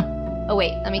 Yeah. Oh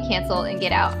wait, let me cancel and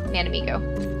get out Nanamigo.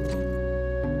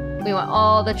 We want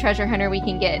all the treasure hunter we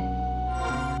can get.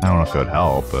 I don't know if it would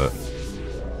help, but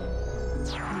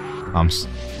I'm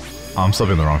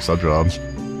subbing the wrong sub job.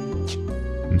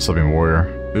 I'm subbing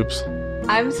warrior. Oops.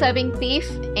 I'm subbing thief,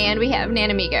 and we have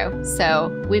Nanamigo, so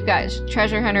we've got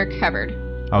treasure hunter covered.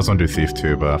 I was gonna do thief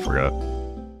too, but I forgot.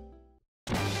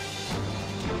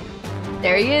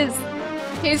 There he is.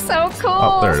 He's so cool.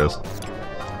 Oh, there it is.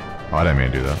 Oh, I didn't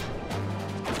mean to do that.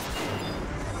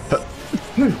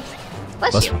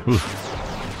 Bless you. Ooh.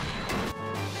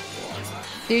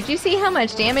 Did you see how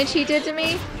much damage he did to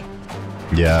me?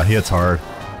 Yeah, he hits hard.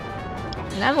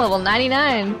 And I'm level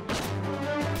 99.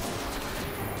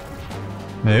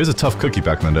 Yeah, he was a tough cookie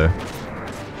back in the day.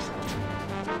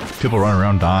 People running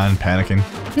around dying, panicking.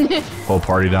 Whole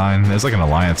party dying. It's like an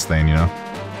alliance thing, you know?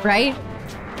 Right?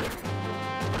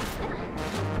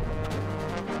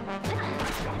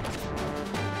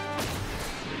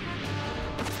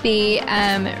 The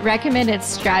recommended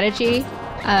strategy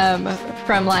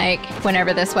from like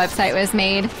whenever this website was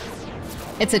made.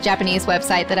 It's a Japanese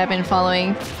website that I've been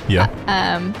following. Yeah.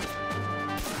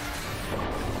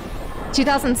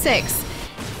 2006.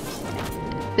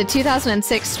 The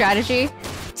 2006 strategy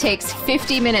takes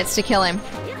 50 minutes to kill him.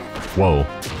 Whoa.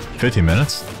 50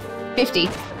 minutes? 50.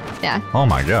 Yeah. Oh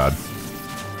my god.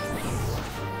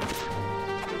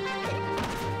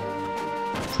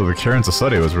 So the Kirin's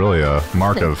Osode was really a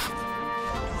mark of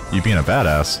you being a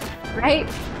badass. Right?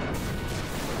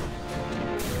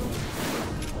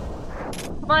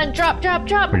 Come on, drop, drop,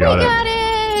 drop. We got it.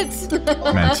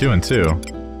 Man, 2 and 2.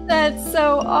 That's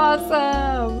so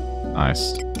awesome.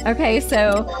 Nice. Okay,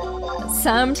 so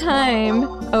sometime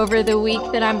over the week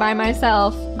that I'm by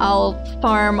myself, I'll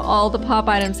farm all the pop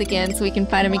items again so we can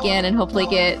find them again and hopefully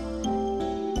get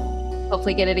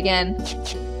it again.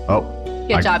 Oh.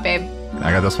 Good job, babe. I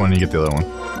got this one, you get the other one.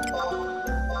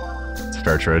 It's a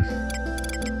fair trade.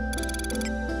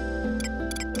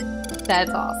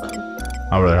 That's awesome.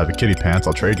 I'd rather have the kitty pants,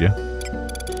 I'll trade you.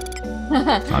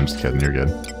 I'm just kidding, you're good.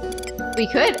 We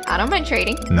could. I don't mind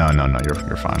trading. No,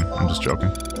 you're fine. I'm just joking.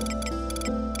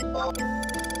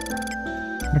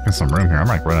 Making some room here. I'm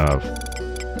like running out of...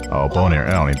 Oh, bone ear.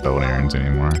 I don't need bone earrings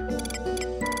anymore.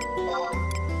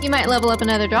 You might level up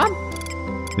another job.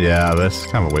 Yeah, that's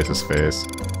kind of a waste of space.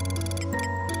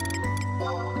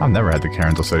 I've never had the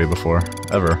Kirin's Osode before.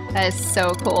 Ever. That is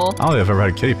so cool. I don't think I've ever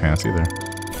had kitty pants either.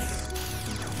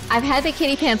 I've had the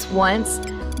kitty pants once,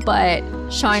 but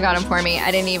Sean got them for me. I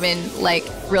didn't even, like,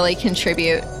 really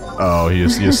contribute. Oh, you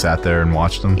just sat there and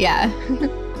watched them? Yeah.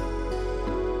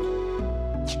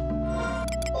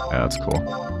 Yeah, that's cool.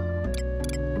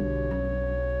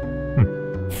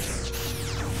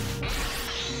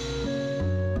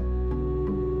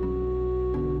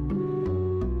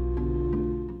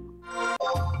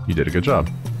 You did a good job.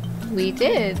 We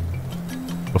did.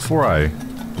 Before I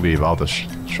leave, I'll just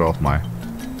show off my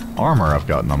armor I've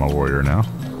gotten on my warrior now.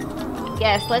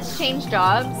 Yes, let's change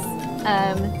jobs.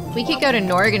 We could go to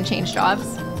Norg and change jobs.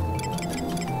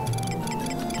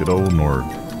 Good old Nord.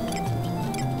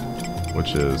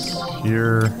 which is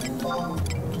here.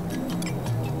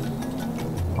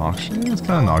 Auction? It's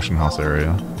kind of an auction house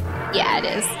area. Yeah, it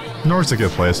is. North's a good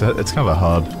place. It's kind of a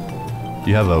hub.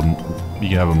 You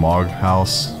can have a Mog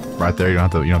house right there. You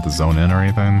don't have to zone in or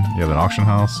anything. You have an auction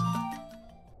house,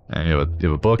 and you have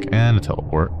a book and a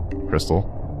teleport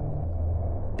crystal.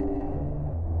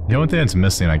 The only thing that's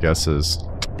missing, I guess, is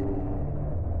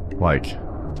like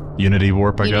Unity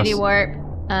Warp. Unity Warp,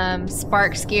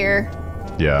 Sparks gear.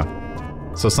 Yeah.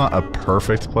 So it's not a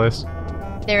perfect place.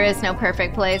 There is no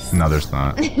perfect place. No, there's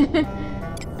not.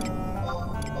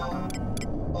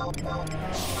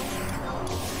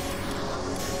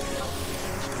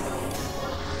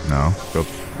 No. Go.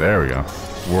 There we go.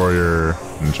 Warrior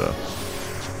Ninja.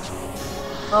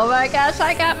 Oh my gosh,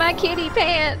 I got my kitty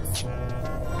pants.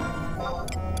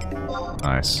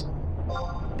 Nice.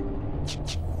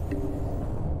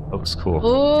 That looks cool.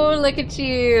 Oh, look at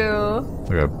you.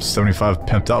 Like a 75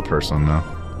 pimped out person now.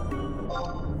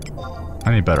 I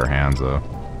need better hands though.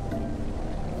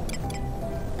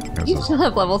 You still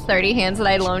have level 30 hands that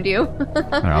I loaned you.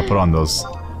 Right, I'll put on those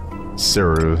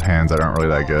Siru hands that aren't really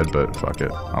that good, but fuck it.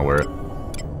 I'll wear it.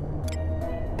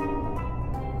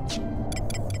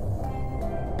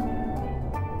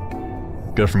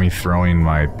 Good for me throwing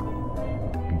my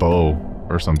bow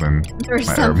or something. My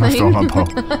bow.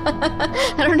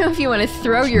 I don't know if you want to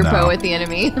throw your bow at the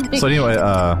enemy. So anyway,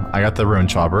 I got the Rune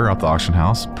Chopper out the auction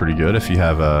house. Pretty good. If you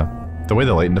have the way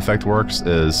the latent effect works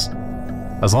is,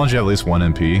 as long as you have at least 1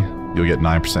 MP, you'll get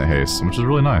 9% haste, which is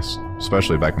really nice,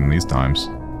 especially back in these times.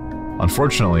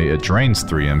 Unfortunately, it drains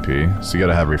 3 MP, so you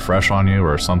gotta have refresh on you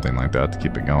or something like that to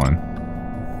keep it going.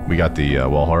 We got the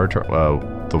Walahara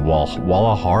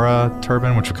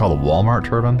turban, which we call the Walmart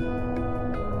turban,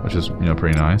 which is,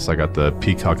 pretty nice. I got the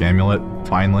Peacock amulet,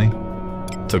 finally.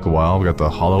 Took a while. We got the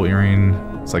hollow earring.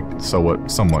 It's like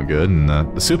somewhat good, and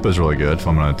the soup is really good if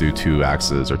I'm gonna do 2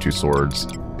 axes or 2 swords.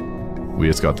 We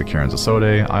just got the Kirin's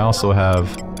Osode. I also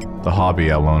have the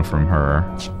Hubby I loaned from her.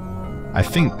 I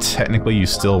think technically you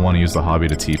still want to use the Hubby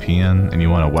to TP in, and you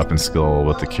want a weapon skill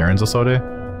with the Kirin's Osode,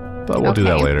 but we'll do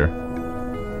that later.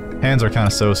 Hands are kind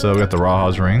of so-so. We got the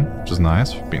Raha's ring, which is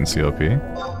nice for beating COP.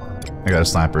 I got a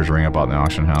sniper's ring up out in the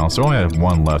auction house. So I only have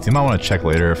 1 left. You might want to check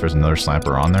later if there's another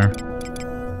sniper on there.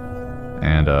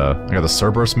 And I got the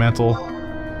Cerberus mantle,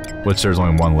 which there's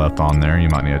only 1 left on there. You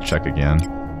might need to check again.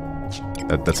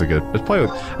 That's a good. It's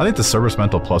probably. I think the Cerberus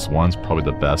mantle +1 is probably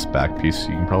the best back piece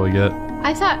you can probably get.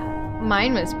 I thought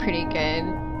mine was pretty good.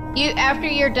 After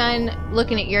you're done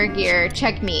looking at your gear,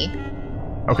 check me.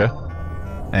 Okay.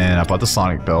 And I bought the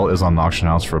Sonic belt. Is on the auction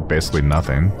house for basically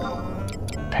nothing.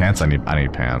 Pants, I need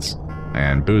pants.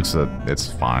 And boots, it's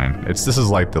fine. This is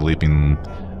like the Leaping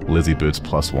Lizzie boots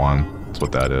 +1. That's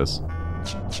what that is.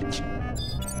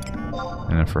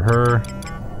 And then for her,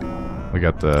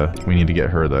 we need to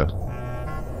get her the,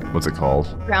 what's it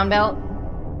called? Brown belt?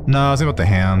 No, I was thinking about the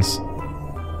hands.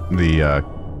 The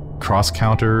cross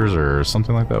counters or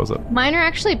something like that. Was it? Mine are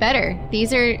actually better.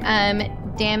 These are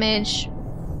damage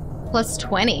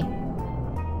 +20.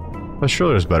 But sure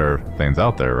there's better things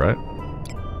out there, right?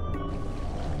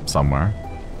 Somewhere.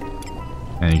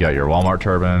 And you got your Walmart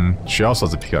turban. She also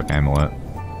has a Peacock amulet.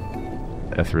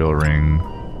 Ethereal ring.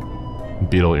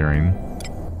 Beetle earring.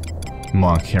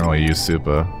 Monk can't really use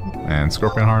Supa. And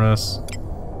Scorpion harness.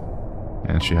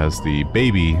 And she has the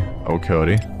baby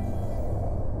Osode.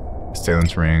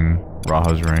 Stalen's ring.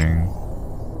 Raha's ring.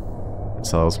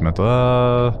 Cells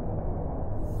mental.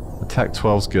 Attack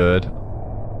 12's good.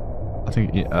 I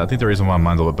think the reason why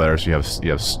mine's a little bit better is you have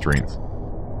strength.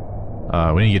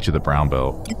 We need to get you the brown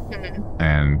belt.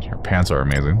 And your pants are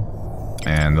amazing.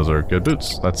 And those are good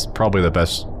boots. That's probably the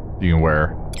best you can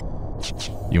wear.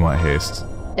 You want haste.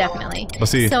 Definitely.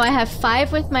 Let's see. So I have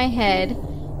 5 with my head,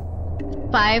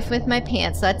 5 with my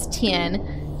pants, so that's 10.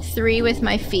 3 with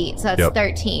my feet, so that's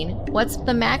 13. What's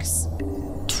the max?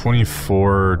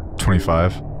 24,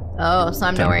 25. Oh, so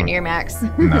I'm nowhere near max.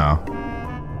 No.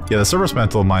 Yeah, the Cerberus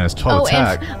mantle minus 12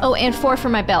 attack. And 4 for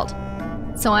my belt.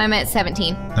 So I'm at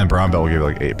 17. And brown belt will give you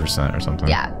like 8% or something.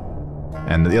 Yeah.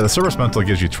 And the Cerberus mantle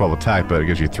gives you 12 attack, but it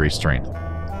gives you 3 strength.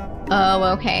 Oh,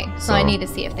 okay. So I need to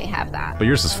see if they have that. But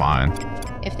yours is fine.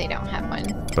 If they don't have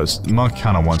one. But Monk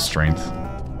kind of wants strength.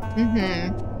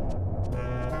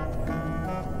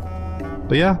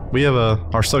 But yeah, we have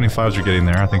our 75s are getting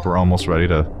there. I think we're almost ready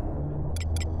to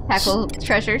tackle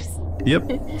treasures.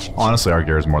 Yep. Honestly, our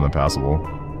gear is more than passable.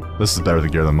 This is better the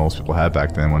gear than most people had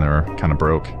back then when they were kind of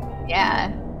broke.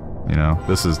 Yeah. You know,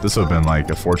 this would have been like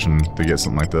a fortune to get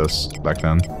something like this back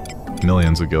then.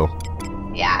 Millions ago.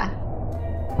 Yeah.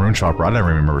 Rune Chopper, I never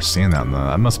remember seeing that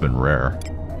that must have been rare.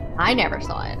 I never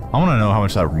saw it. I want to know how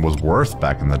much that was worth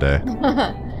back in the day.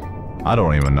 I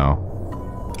don't even know.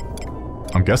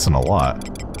 I'm guessing a lot.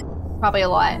 Probably a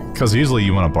lot. Because usually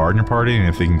you want a bard in your party, and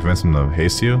if they can convince them to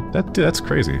haste you, that's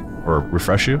crazy. Or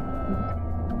refresh you.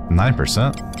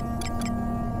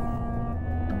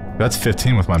 9%. That's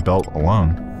 15 with my belt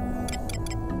alone.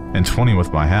 And 20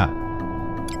 with my hat.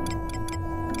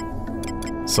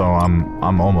 So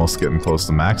I'm almost getting close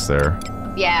to max there.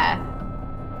 Yeah.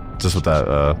 Just with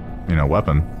that, you know,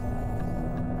 weapon.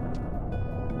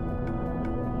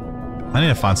 I need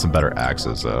to find some better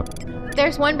axes, though.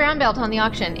 There's one brown belt on the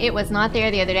auction. It was not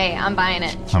there the other day. I'm buying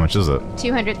it. How much is it?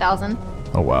 200,000.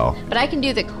 Oh, wow. But I can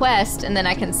do the quest and then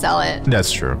I can sell it. That's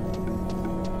true.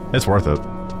 It's worth it.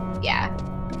 Yeah.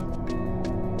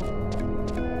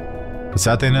 The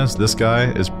sad thing is, this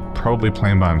guy is probably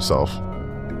playing by himself.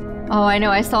 Oh, I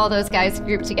know. I saw those guys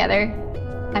grouped together.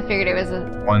 I figured it was a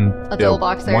dual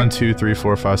boxer. 1, 2, 3,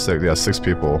 4, 5, 6. Yeah, 6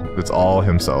 people. It's all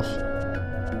himself.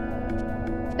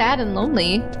 Sad and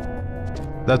lonely.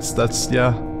 That's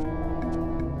yeah.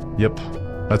 Yep.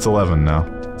 That's 11 now.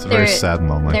 It's very sad and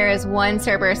lonely. There is one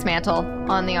Cerberus mantle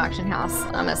on the auction house.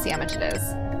 I'm gonna see how much it is.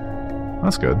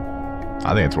 That's good.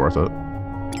 I think it's worth it.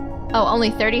 Oh,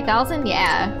 only 30,000?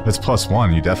 Yeah. If it's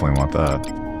 +1, you definitely want that.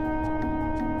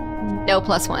 No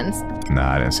 +1s.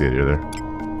 Nah, I didn't see it either.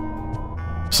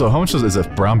 So how much is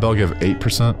it? Brown belt give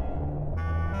 8%?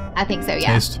 I think so,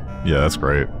 yeah. Taste? Yeah, that's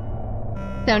great.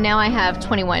 So now I have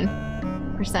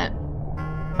 21%.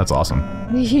 That's awesome.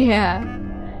 Yeah.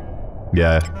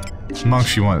 Yeah.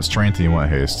 Monks, you want strength and you want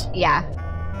haste. Yeah.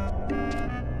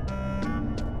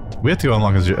 We have to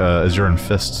unlock Azure and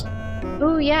Fists.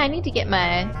 Oh yeah, I need to get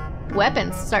my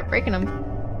weapons, start breaking them.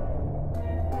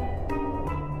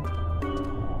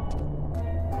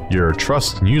 Your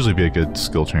trust can usually be a good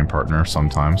skill chain partner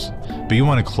sometimes, but you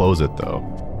want to close it though.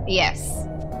 Yes.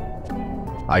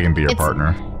 I can be your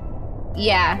partner.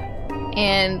 Yeah,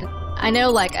 and I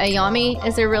know like Ayami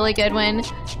is a really good one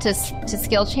to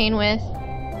skill chain with.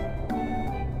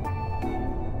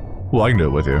 Well, I can do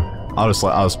it with you. I'll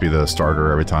just be the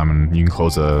starter every time, and you can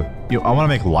close a. I want to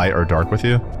make light or dark with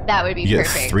you. That would be you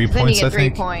perfect. Get 3 points, you get I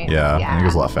think. 3 points. Yeah, and it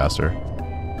goes a lot faster.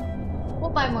 We'll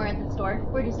buy more at the store.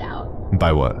 We're just out.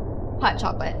 Buy what? Hot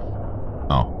chocolate.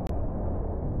 Oh.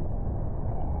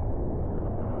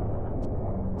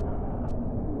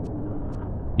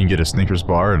 You can get a Snickers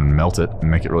bar and melt it and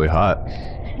make it really hot.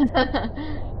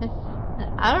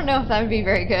 I don't know if that would be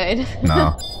very good.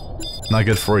 No, not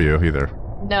good for you either.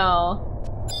 No.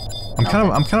 I'm kind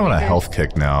of on a health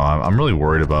kick now. I'm really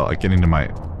worried about like getting to my.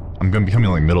 I'm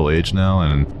becoming like middle aged now,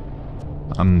 and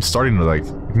I'm starting to like.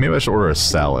 Maybe I should order a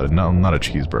salad, not a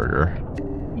cheeseburger.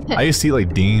 I used to eat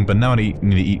like Dean, but now I need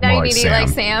to eat more like Sam. Now you need to eat like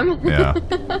Sam. Yeah.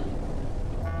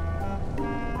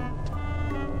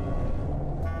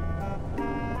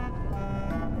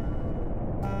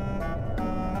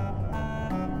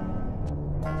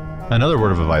 Another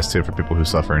word of advice too for people who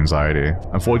suffer anxiety: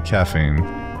 avoid caffeine,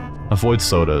 avoid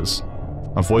sodas,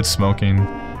 avoid smoking,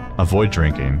 avoid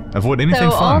drinking, avoid anything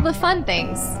fun. So all the fun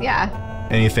things, yeah.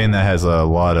 Anything that has a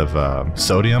lot of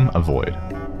sodium, avoid.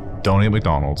 Don't eat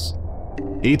McDonald's.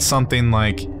 Eat something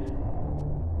like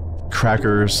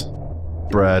crackers,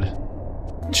 bread,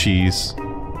 cheese.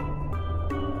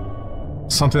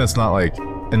 Something that's not like,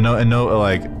 and no,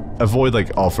 like, avoid like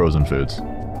all frozen foods.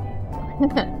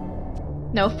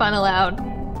 No fun allowed.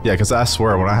 Yeah, because I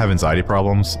swear, when I have anxiety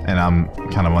problems and I'm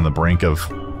kind of on the brink of,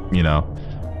 you know,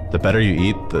 the better you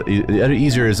eat, the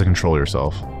easier it is to control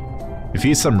yourself. If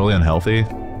you eat something really unhealthy,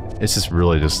 it's just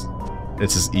really it's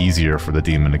just easier for the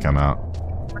demon to come out.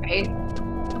 Right.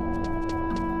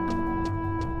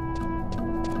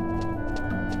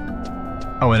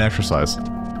 Oh, and exercise.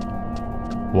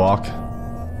 Walk.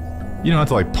 You don't have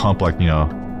to like pump like, you know,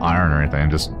 iron or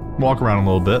anything. Just walk around a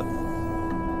little bit.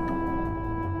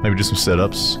 Maybe do some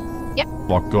sit-ups. Yep.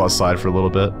 Go outside for a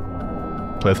little bit.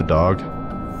 Play with the dog.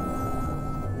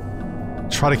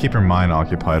 Try to keep your mind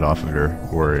occupied off of your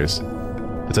worries.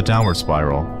 It's a downward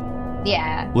spiral.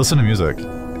 Yeah. Listen to music.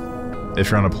 If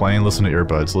you're on a plane, listen to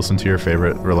earbuds. Listen to your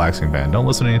favorite relaxing band. Don't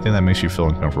listen to anything that makes you feel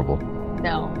uncomfortable.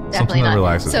 No, definitely Something that not.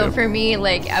 relaxes So you. for me,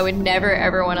 like, I would never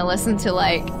ever want to listen to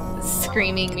like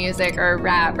screaming music or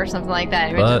rap or something like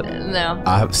that. But no.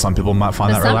 Some people might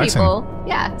find that relaxing. Some people,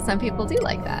 yeah, some people do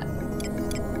like that.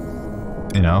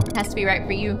 You know? Has to be right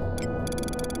for you.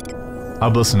 I'll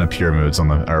listen to Pure Moods on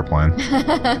the airplane.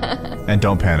 And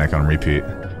Don't Panic on repeat.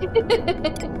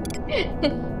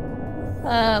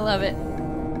 I love it.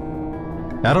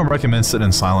 I don't recommend sitting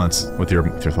in silence with your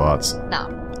thoughts. No.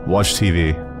 Watch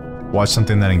TV. Watch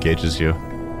something that engages you.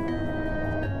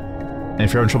 And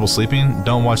if you're having trouble sleeping,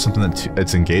 don't watch something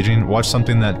that's engaging. Watch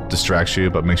something that distracts you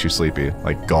but makes you sleepy,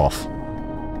 like golf.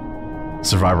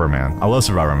 Survivor Man. I love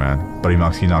Survivor Man, but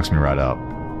he knocks me right out.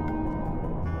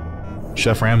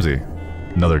 Chef Ramsay.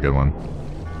 Another good one.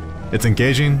 It's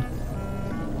engaging,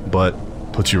 but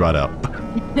puts you right out.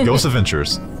 Ghost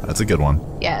Adventures. That's a good one.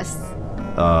 Yes.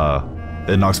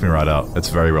 It knocks me right out. It's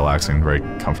very relaxing, very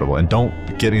comfortable. And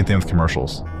don't get anything with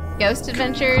commercials. Ghost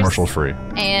Adventures. Commercial free.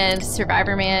 And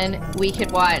Survivor Man, we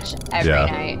could watch every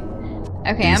night.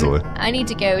 Okay, I need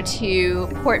to go to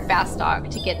Port Bastock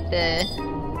to get the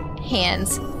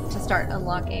hands to start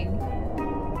unlocking.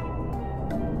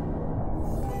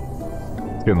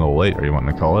 It's getting a little late. Are you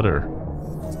wanting to call it, or?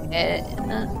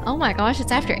 Oh my gosh,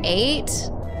 it's after 8?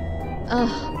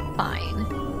 Ugh,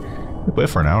 fine.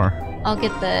 Wait for an hour. I'll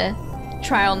get the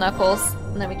trial knuckles,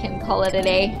 and then we can call it a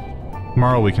day.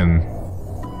 Tomorrow we can...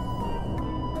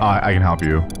 I can help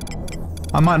you.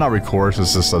 I might not record,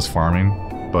 it's just us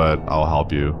farming, but I'll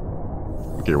help you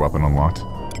get your weapon unlocked.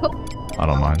 Cool. I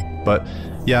don't mind. But,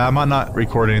 yeah, I might not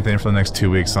record anything for the next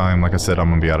 2 weeks. Like I said, I'm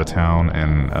gonna be out of town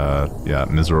and, yeah,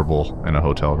 miserable in a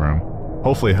hotel room.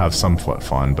 Hopefully have some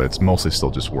fun, but it's mostly still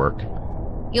just work.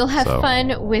 You'll have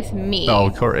fun with me.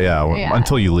 Oh, yeah,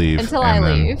 until you leave. Until I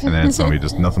leave. And then it's gonna be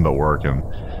just nothing but work and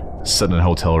sitting in a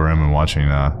hotel room and watching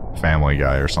Family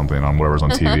Guy or something on whatever's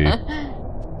on TV.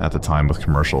 At the time with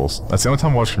commercials. That's the only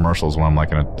time I watch commercials, when I'm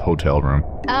like in a hotel room.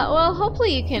 Well,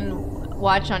 hopefully you can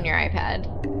watch on your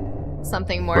iPad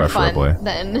something more Preferably. fun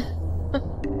than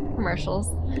commercials.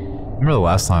 Remember the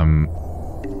last time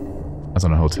I was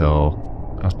in a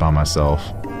hotel, I was by myself.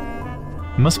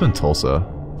 It must have been Tulsa.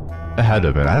 It had to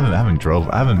have been. I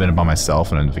haven't been by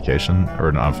myself on a vacation,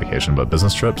 or not a vacation, but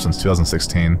business trip since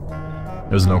 2016.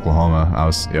 It was in Oklahoma. I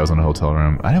was in a hotel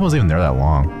room. I wasn't even there that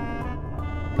long.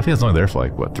 I think I was only there for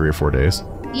like, what, 3 or 4 days?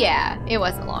 Yeah, it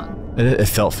wasn't long. It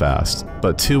felt fast,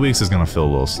 but 2 weeks is gonna feel a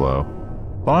little slow.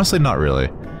 But honestly, not really.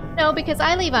 No, because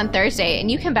I leave on Thursday and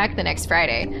you come back the next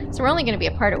Friday, so we're only gonna be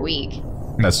apart a week.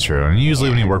 That's true, and usually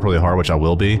when you work really hard, which I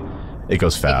will be, it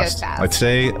goes fast. It goes fast. Like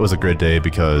today was a great day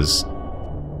because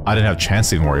I didn't have a chance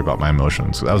to even worry about my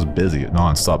emotions. I was busy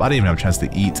non-stop. I didn't even have a chance to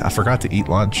eat. I forgot to eat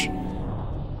lunch.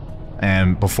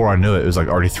 And before I knew it, it was like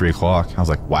already 3 o'clock. I was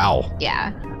like, wow.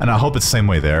 Yeah. And I hope it's the same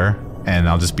way there. And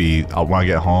I'll just be, when I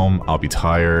get home, I'll be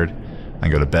tired. I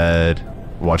go to bed,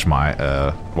 watch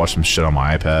some shit on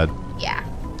my iPad. Yeah.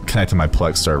 Connect to my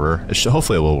Plex server.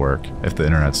 Hopefully it will work if the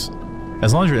internet's,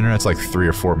 as long as your internet's like 3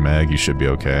 or 4 meg, you should be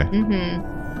okay.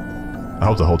 I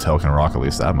hope the hotel can rock at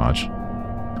least that much.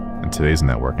 And today's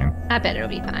networking. I bet it'll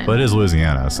be fine. But it is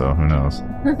Louisiana, so who knows?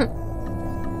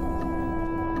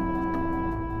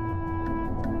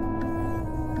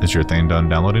 Is your thing done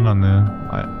downloading on the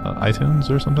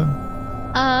iTunes or something?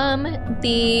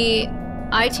 The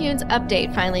iTunes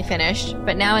update finally finished,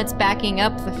 but now it's backing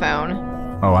up the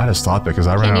phone. Oh, I had to stop it because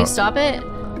I ran out. Can you stop it?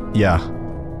 Yeah.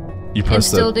 You press and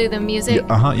still do the music?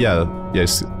 Yeah, yeah.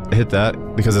 Yes, hit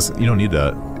that because you don't need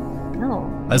that.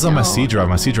 No. That's on my C drive.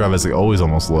 My C drive is like always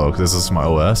almost low because this is my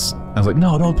OS. I was like,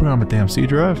 no, don't put it on my damn C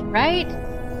drive. Right?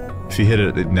 If you hit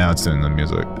it, now it's doing the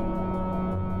music.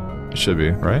 It should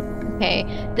be, right? Okay,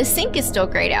 the sync is still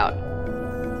grayed out.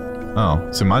 Oh,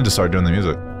 so mine just started doing the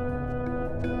music.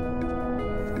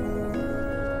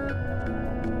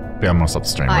 Yeah, I'm gonna stop the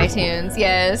stream. iTunes,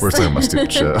 yes. We're talking about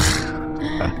stupid shit.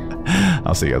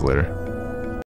 I'll see you guys later.